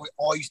cabinet with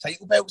all his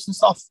title belts and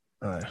stuff.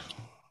 Aye.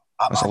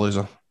 That's a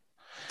loser.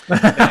 I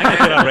think if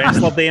you're a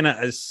wrestler doing it,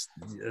 it's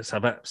a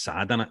bit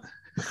sad, isn't it?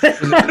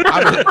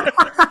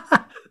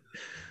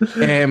 Do you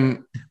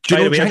By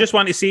know, the way, I Jink? just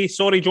want to say,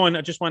 sorry, John,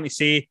 I just want to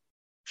say,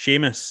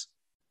 Seamus,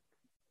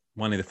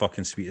 one of the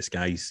fucking sweetest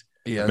guys.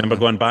 Yeah. I remember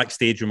going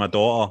backstage with my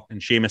daughter,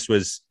 and Sheamus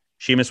was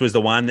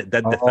the one that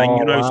did the thing.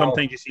 You know, wow.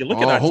 sometimes you see, look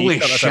at that Holy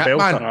t-shirt, that's shit, a belter.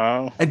 man.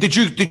 Wow. And did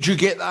you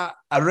get that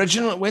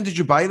originally? When did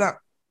you buy that?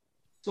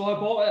 So I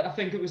bought it, I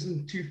think it was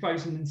in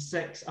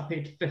 2006. I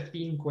paid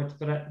 15 quid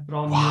for it,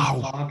 brand Wow.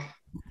 new bag.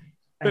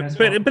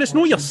 But it's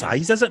not your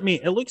size, is it,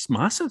 mate? It looks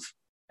massive.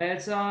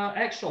 It's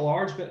extra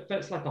large, but it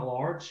fits like a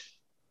large.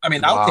 I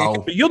mean, I'll take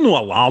it. But you're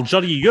not a large,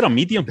 are you? You're a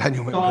medium.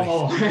 Daniel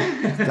Oh.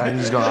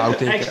 Daniel's got I'll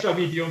take Extra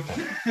medium.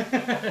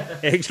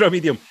 Extra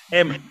medium.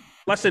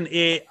 Listen,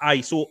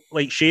 so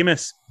like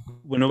Sheamus,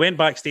 when I went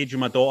backstage with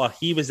my daughter,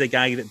 he was the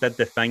guy that did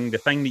the thing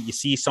that you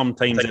see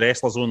sometimes the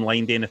wrestlers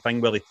online doing the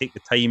thing where they take the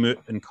time out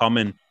and come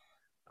and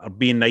are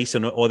being nice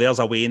and there's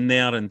a Wayne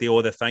there and do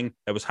all the thing.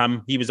 It was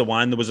him. He was the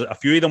one. There was a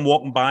few of them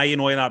walking by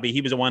and all that, but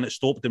he was the one that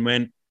stopped and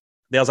went,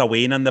 "There's a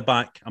Wayne in the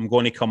back. I'm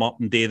going to come up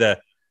and do the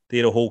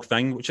whole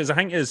thing," which is, I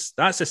think,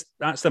 that's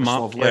the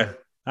mark.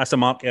 That's the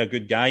mark of a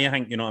good guy. I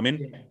think, you know what I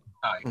mean.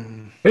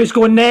 Who's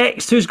going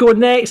next?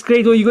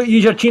 Grado, you got to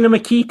use your Gina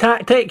McKee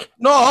tactic.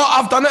 No,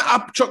 I've done it.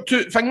 I've chucked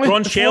two things.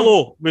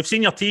 Broncello, we've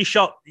seen your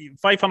t-shirt,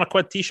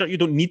 £500 t-shirt. You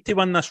don't need to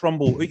win this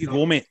Rumble. Out you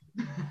go, mate.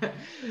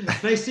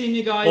 Nice seeing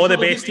you guys. All the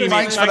best to you,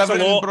 mate. Thanks for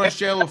everything,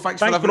 Broncello.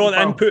 Thanks for all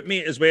the input,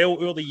 mate, as well,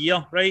 over the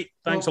year, right?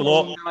 Thanks a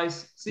lot.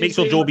 Makes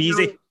our job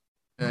easy.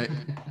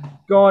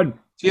 Go on.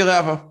 See you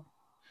later.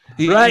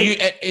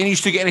 Right. He needs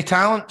to get any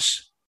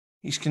talents.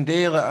 He can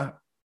do later.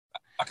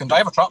 I can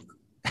drive a truck.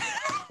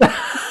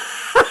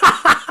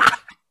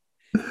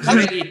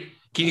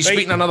 Can you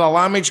speak in another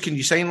language? Can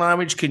you sign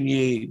language? Can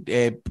you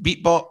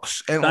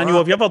beatbox? Daniel,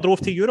 have you ever drove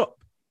to Europe?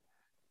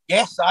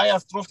 Yes, I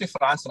have drove to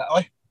France and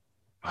Italy.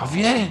 Have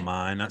you? Oh,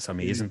 man, that's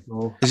amazing.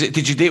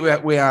 Did you date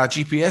with a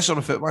GPS or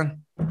a foot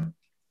one?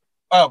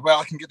 Oh, well,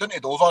 I can get down to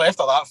Dover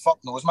after that. Fuck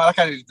knows, man. I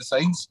can't read the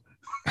signs.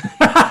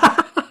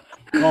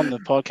 On the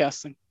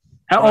podcasting.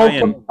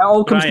 It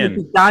all comes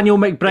to Daniel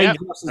McBride.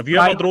 Have you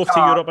ever drove to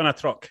Europe in a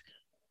truck?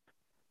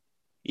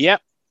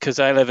 Yep, because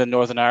I live in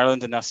Northern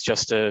Ireland and that's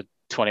just a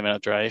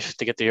 20-minute drive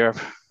to get to Europe.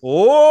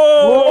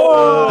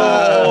 Oh!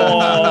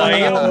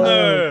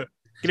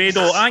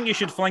 Grado, I think you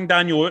should fling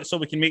Daniel out so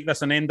we can make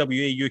this an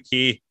NWA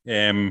UK.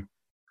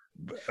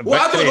 Well,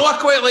 I don't know. I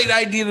quite like the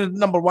idea of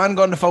number one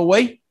going the full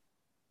way.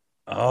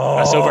 Oh,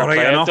 that's overplayed,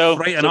 right enough. though.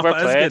 Right It's enough.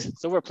 overplayed.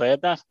 It's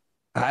overplayed, that.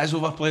 That is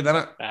overplayed, isn't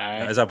it?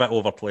 It is a bit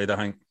overplayed, I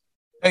think.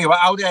 Tell you what,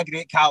 I'll do a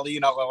great Carly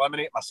and I'll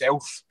eliminate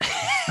myself.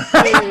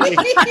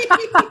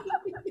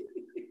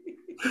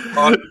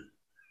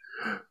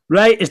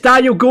 Right, is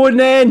Daniel going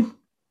then?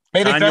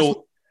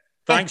 Daniel,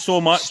 thanks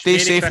so much. Stay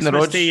safe on the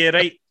roads. To you,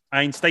 right?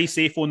 And stay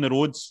safe on the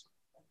roads.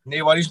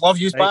 No worries. Love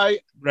yous. Bye.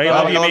 Right,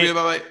 Bye, love you, mate.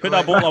 bye. Put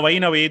that bottle of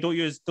wine away. Don't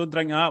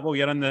drink that while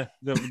you're in the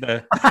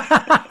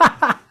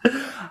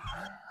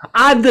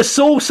And the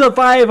sole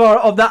survivor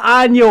of the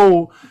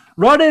annual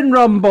Running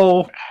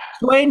Rumble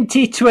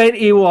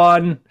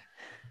 2021,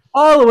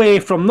 all the way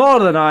from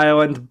Northern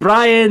Ireland,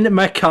 Brian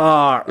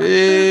McCart.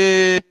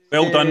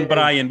 Well done,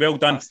 Brian. Well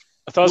done.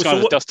 I thought I was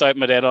going to dust out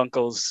my dead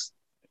uncle's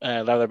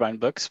leather-bound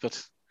books,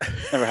 but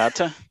never had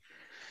to.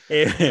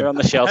 They're on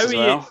the shelf as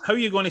well. How are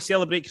you going to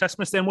celebrate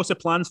Christmas then? What's the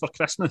plans for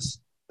Christmas?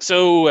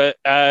 So,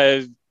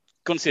 going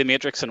to see The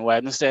Matrix on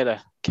Wednesday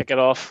to kick it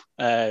off.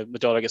 My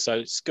daughter gets out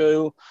of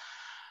school.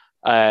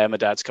 My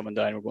dad's coming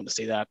down. We're going to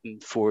see that in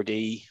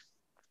 4D.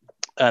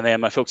 And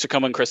then my folks are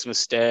coming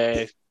Christmas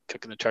Day,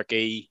 cooking the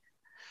turkey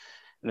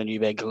in the new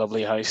big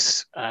lovely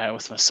house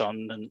with my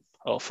son and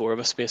all four of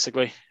us,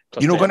 basically.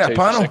 You know, going to a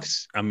panel?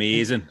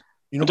 Amazing.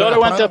 My daughter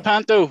went to a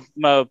panto.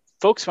 My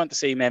folks went to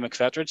see Mae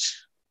McFetridge,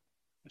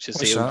 which is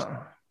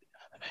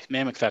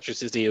Mae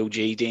McFetridge is the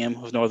OG dame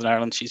of Northern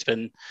Ireland. She's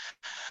been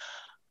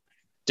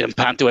doing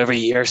panto every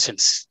year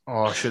since.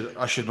 Oh,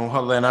 I should know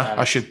her then.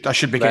 I should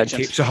be getting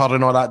tapes of her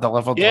and all that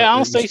delivered. Yeah,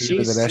 honestly,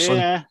 she's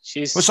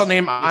What's her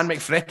name? Anne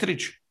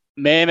McFetridge.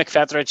 Mae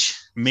McFetridge.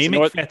 Mae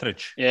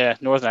McFetridge. Yeah,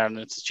 Northern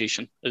Ireland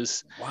institution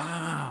is.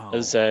 Wow.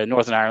 Is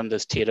Northern Ireland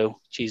is Tato,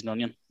 cheese and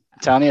onion. I'm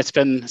telling you, it's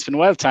been a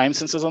wild time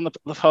since I was on the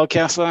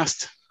podcast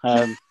last.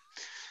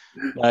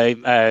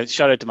 I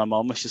shout out to my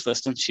mum if she's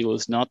listening. She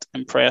was not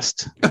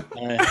impressed.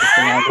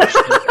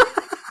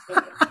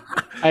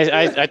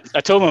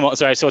 I told my mom.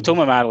 Sorry, so I told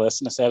my mom to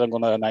listen. I said I'm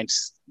going to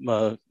announce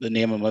the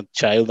name of my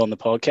child on the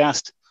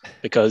podcast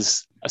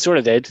because I sort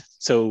of did.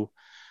 So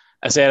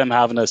I said I'm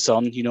having a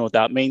son. You know what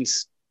that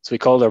means? So we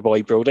called our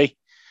boy Brody.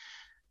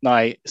 Now,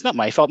 it's not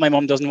my fault. My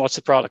mum doesn't watch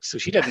the product, so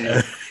she didn't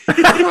know.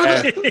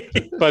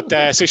 But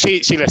so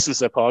she listens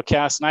to the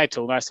podcast, and I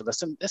told her, I said,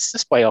 listen,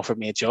 this boy offered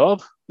me a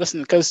job.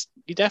 Listen, because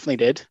you definitely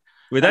did.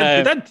 We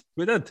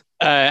did.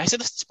 I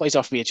said, this boy's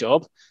offered me a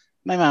job.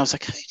 My mum was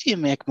like, how do you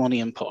make money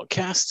in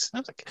podcasts? I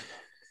was like,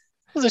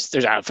 well,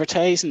 there's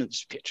advertising and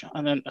there's Patreon.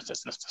 And then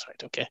that's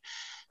right, okay.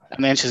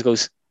 And then she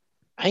goes,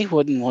 I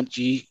wouldn't want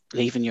you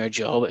leaving your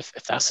job if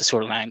that's the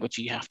sort of language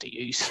you have to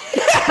use.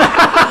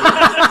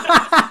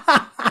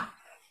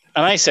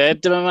 And I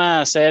said to my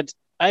mom,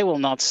 I will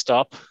not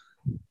stop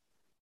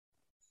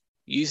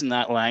using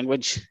that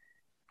language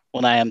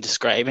when I am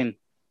describing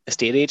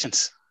estate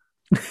agents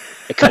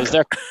because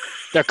they're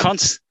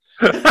cunts.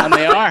 And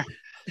they are.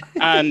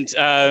 And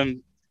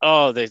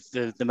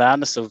the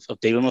madness of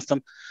dealing with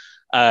them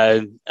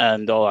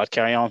and all that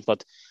carry on.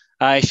 But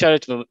I shout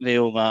out to the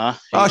old ma.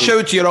 Shout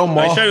out to your old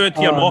ma. Shout out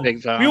to your ma.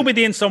 Big fan. We'll be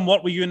doing some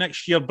work with you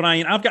next year,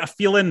 Brian. I've got a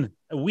feeling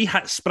we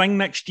hit spring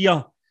next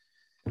year.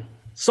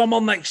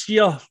 Summer next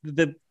year,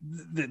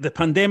 the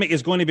pandemic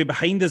is going to be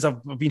behind us.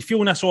 I've been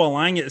feeling this all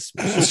along. It's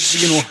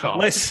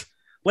let's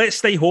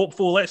stay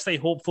hopeful. Let's stay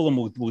hopeful,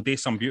 and we'll do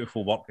some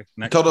beautiful work next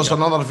year. Until there's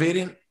another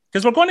variant.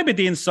 Because we're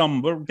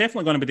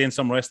definitely going to be doing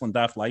some Wrestling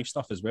Daft live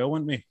stuff as well,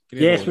 won't we?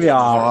 Yes, we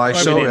are.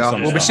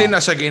 We'll be saying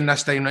this again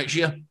this time next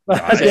year.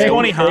 It's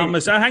going to happen.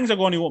 Things are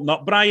going to open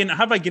up. Brian,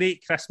 have a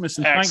great Christmas,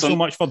 and thanks so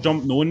much for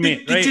jumping on,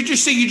 mate. Did you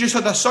just say you just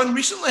had a son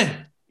recently?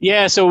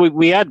 Yeah, so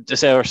we had to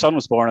say our son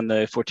was born on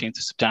the 14th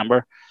of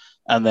September,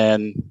 and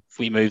then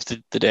we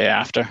moved the day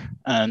after,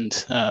 and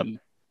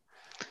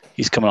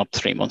he's coming up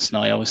 3 months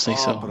now, obviously.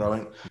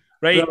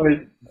 Brilliant.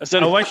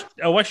 Right,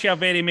 I wish you a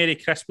very Merry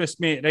Christmas,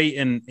 mate. Right,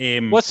 and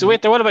what's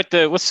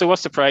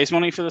the prize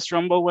money for this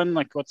Rumble win?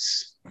 Like,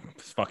 what's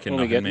fucking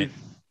nothing, mate?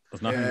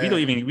 There's nothing. Yeah.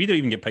 We don't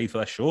even get paid for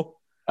this show.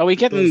 Are we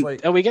getting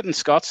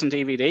Scots on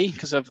DVD?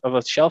 Because I've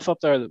a shelf up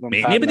there that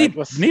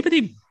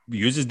nobody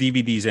uses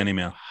DVDs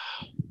anymore.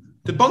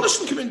 Did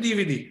Burneston come in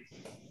DVD?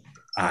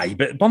 Aye,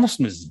 but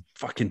Burneston was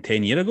fucking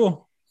 10 years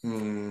ago.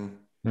 Shame.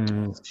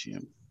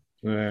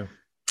 Yeah.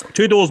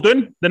 2 Doors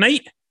Down the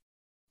night.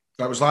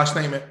 That was last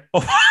night, mate.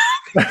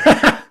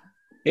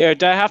 Yeah,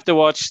 do I have to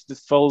watch the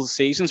full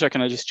seasons, or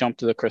can I just jump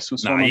to the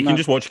Christmas one? Nah, you can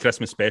just watch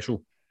Christmas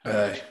special.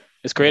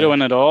 Is Grado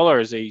in at all,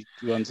 or is he?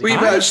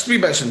 Three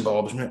bits and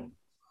bobs, mate.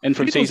 In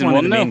from season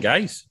one, now,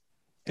 guys.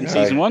 In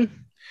season one.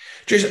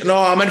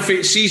 I'm in for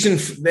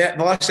the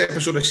last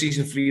episode of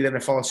season 3, then I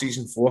follow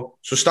season 4.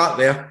 So start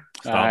there.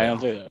 I'll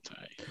do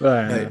that.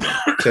 Right.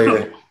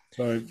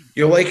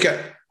 You'll like it.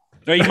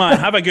 Right, man.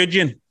 Have a good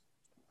one.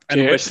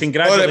 And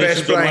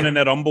congratulations on winning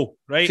the Rumble.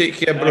 Right. Take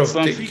care, bro.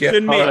 Excellent. Take care.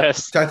 Tatty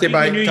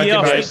bye.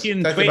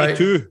 Tatty bye.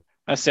 22.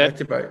 That's it.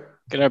 Tatty bye.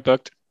 Get our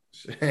booked.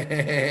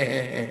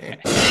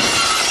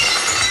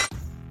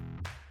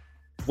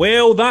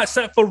 Well, that's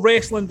it for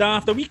Wrestling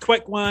Daft. A wee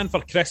quick one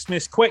for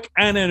Christmas. Quick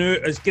in and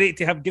out. It's great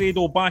to have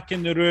Grado back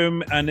in the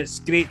room, and it's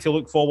great to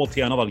look forward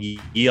to another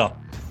year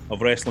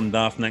of Wrestling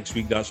Daft next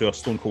week. That's our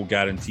Stone Cold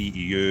guarantee to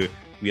you.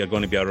 We are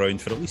going to be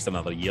around for at least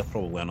another year,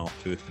 probably another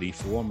 2, 3,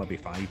 4, maybe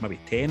 5, maybe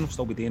 10. We'll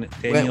still be doing it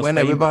 10 years. When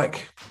are we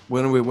back?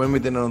 When are we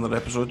doing another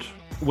episode?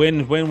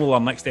 When will our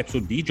next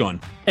episode be, John?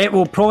 It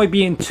will probably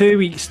be in 2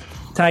 weeks'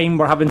 time.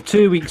 We're having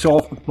 2 weeks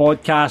off the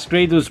podcast.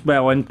 Grado's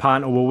well in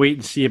Panto. We'll wait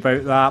and see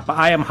about that. But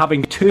I am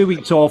having 2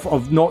 weeks off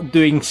of not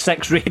doing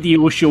 6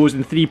 radio shows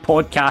and 3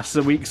 podcasts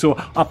a week. So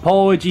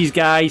apologies,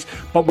 guys.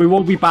 But we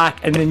will be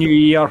back in the new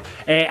year.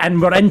 And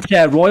we're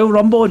into Royal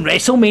Rumble and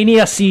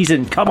WrestleMania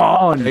season. Come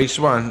on. Nice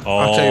one.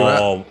 I'll tell you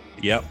what.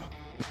 Yep.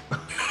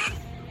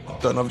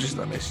 I've just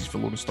had a message for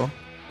Logan Storm.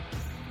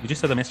 You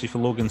just had a message for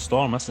Logan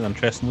Storm. That's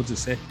interesting. What does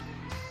it say?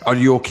 Are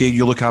you okay?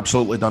 You look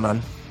absolutely done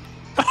in.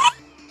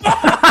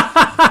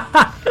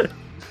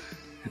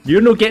 You're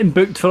not getting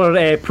booked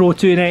for Pro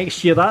 2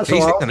 next year. That's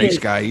he's a nice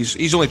guy.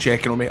 He's only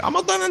checking on me. I'm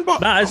not done in,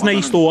 but that is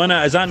nice though, isn't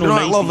it? Is that no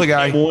nice? I love the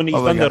guy. He's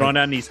done the run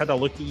in. He's had a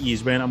look at you.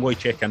 He's went. I'm going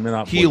to check in with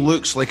that. He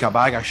looks like a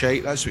bag of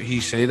shite. That's what he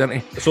said,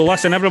 didn't he? So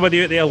listen,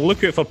 everybody out there,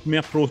 look out for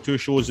more Pro 2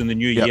 shows in the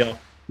new year.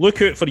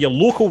 Look out for your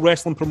local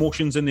wrestling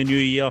promotions in the new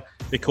year,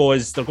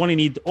 because they're going to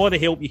need all the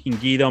help you can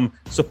give them.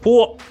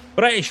 Support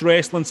British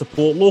wrestling,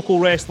 support local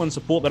wrestling,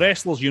 support the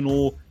wrestlers you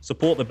know,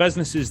 support the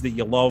businesses that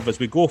you love as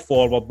we go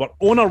forward. We're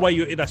on our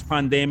way out of this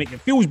pandemic. It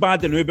feels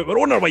bad to know, but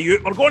we're on our way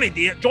out. We're going to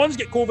do it. John's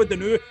got COVID to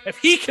know. If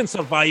he can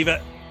survive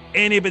it,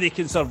 anybody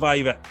can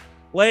survive it.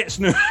 Let's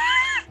now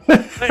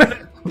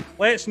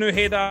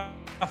head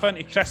off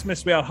into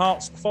Christmas with our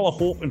hearts full of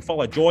hope and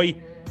full of joy.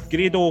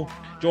 Grado,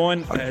 John,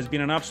 it has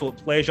been an absolute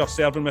pleasure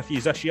serving with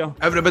you this year.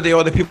 Everybody,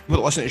 all the people that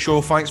listen to the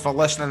show, thanks for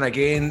listening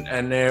again,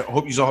 and I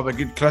hope you all have a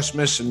good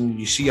Christmas and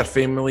you see your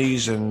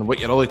families and what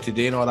you're all to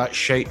do and all that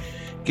shit.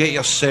 Get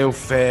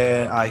yourself,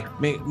 make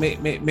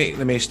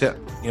the most of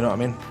it, you know what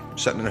I mean?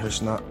 Sitting in the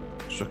house and that.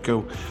 So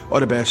cool. All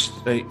the best.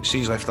 Right,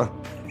 see you later.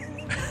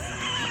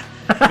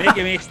 Make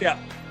the most of it.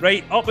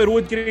 Right, up the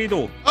road,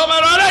 Grado. Up the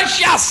road, it's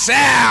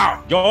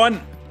yourself! John.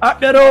 Up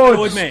the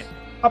road. Mate.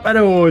 Up the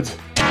road.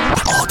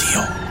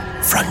 Audio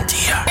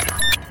Frontier.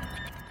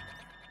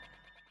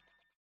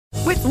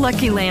 With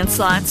Lucky Land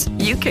Slots,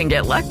 you can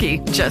get lucky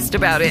just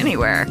about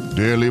anywhere.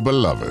 Dearly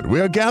beloved, we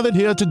are gathered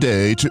here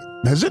today to...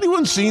 Has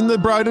anyone seen the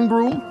bride and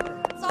groom?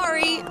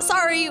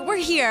 Sorry, we're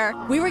here.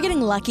 We were getting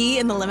lucky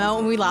in the limo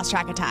and we lost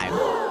track of time.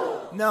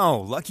 No,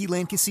 Lucky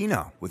Land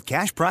Casino, with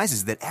cash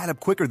prizes that add up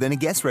quicker than a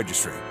guest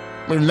registry.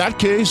 In that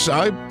case,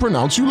 I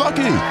pronounce you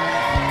lucky.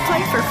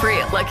 Play for free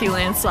at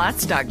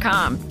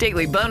LuckyLandSlots.com.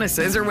 Daily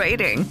bonuses are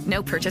waiting.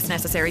 No purchase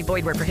necessary.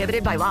 Void where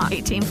prohibited by law.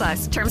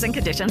 18+. Terms and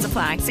conditions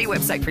apply. See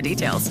website for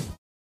details.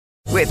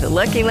 With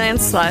Lucky Land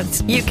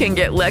Slots, you can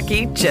get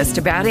lucky just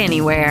about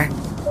anywhere.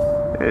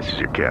 This is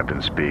your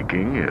captain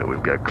speaking.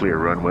 We've got clear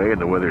runway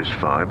and the weather's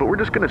fine, but we're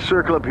just going to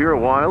circle up here a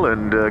while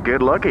and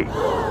get lucky.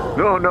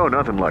 No,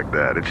 nothing like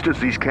that. It's just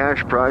these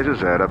cash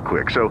prizes add up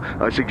quick. So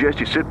I suggest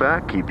you sit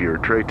back, keep your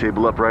tray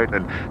table upright,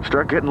 and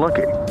start getting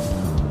lucky.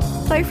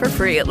 Play for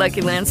free at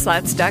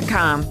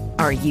LuckyLandSlots.com.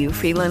 Are you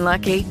feeling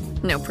lucky?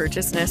 No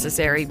purchase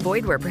necessary.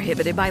 Void where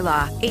prohibited by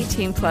law.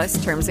 18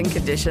 plus terms and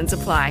conditions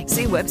apply.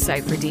 See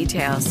website for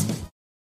details.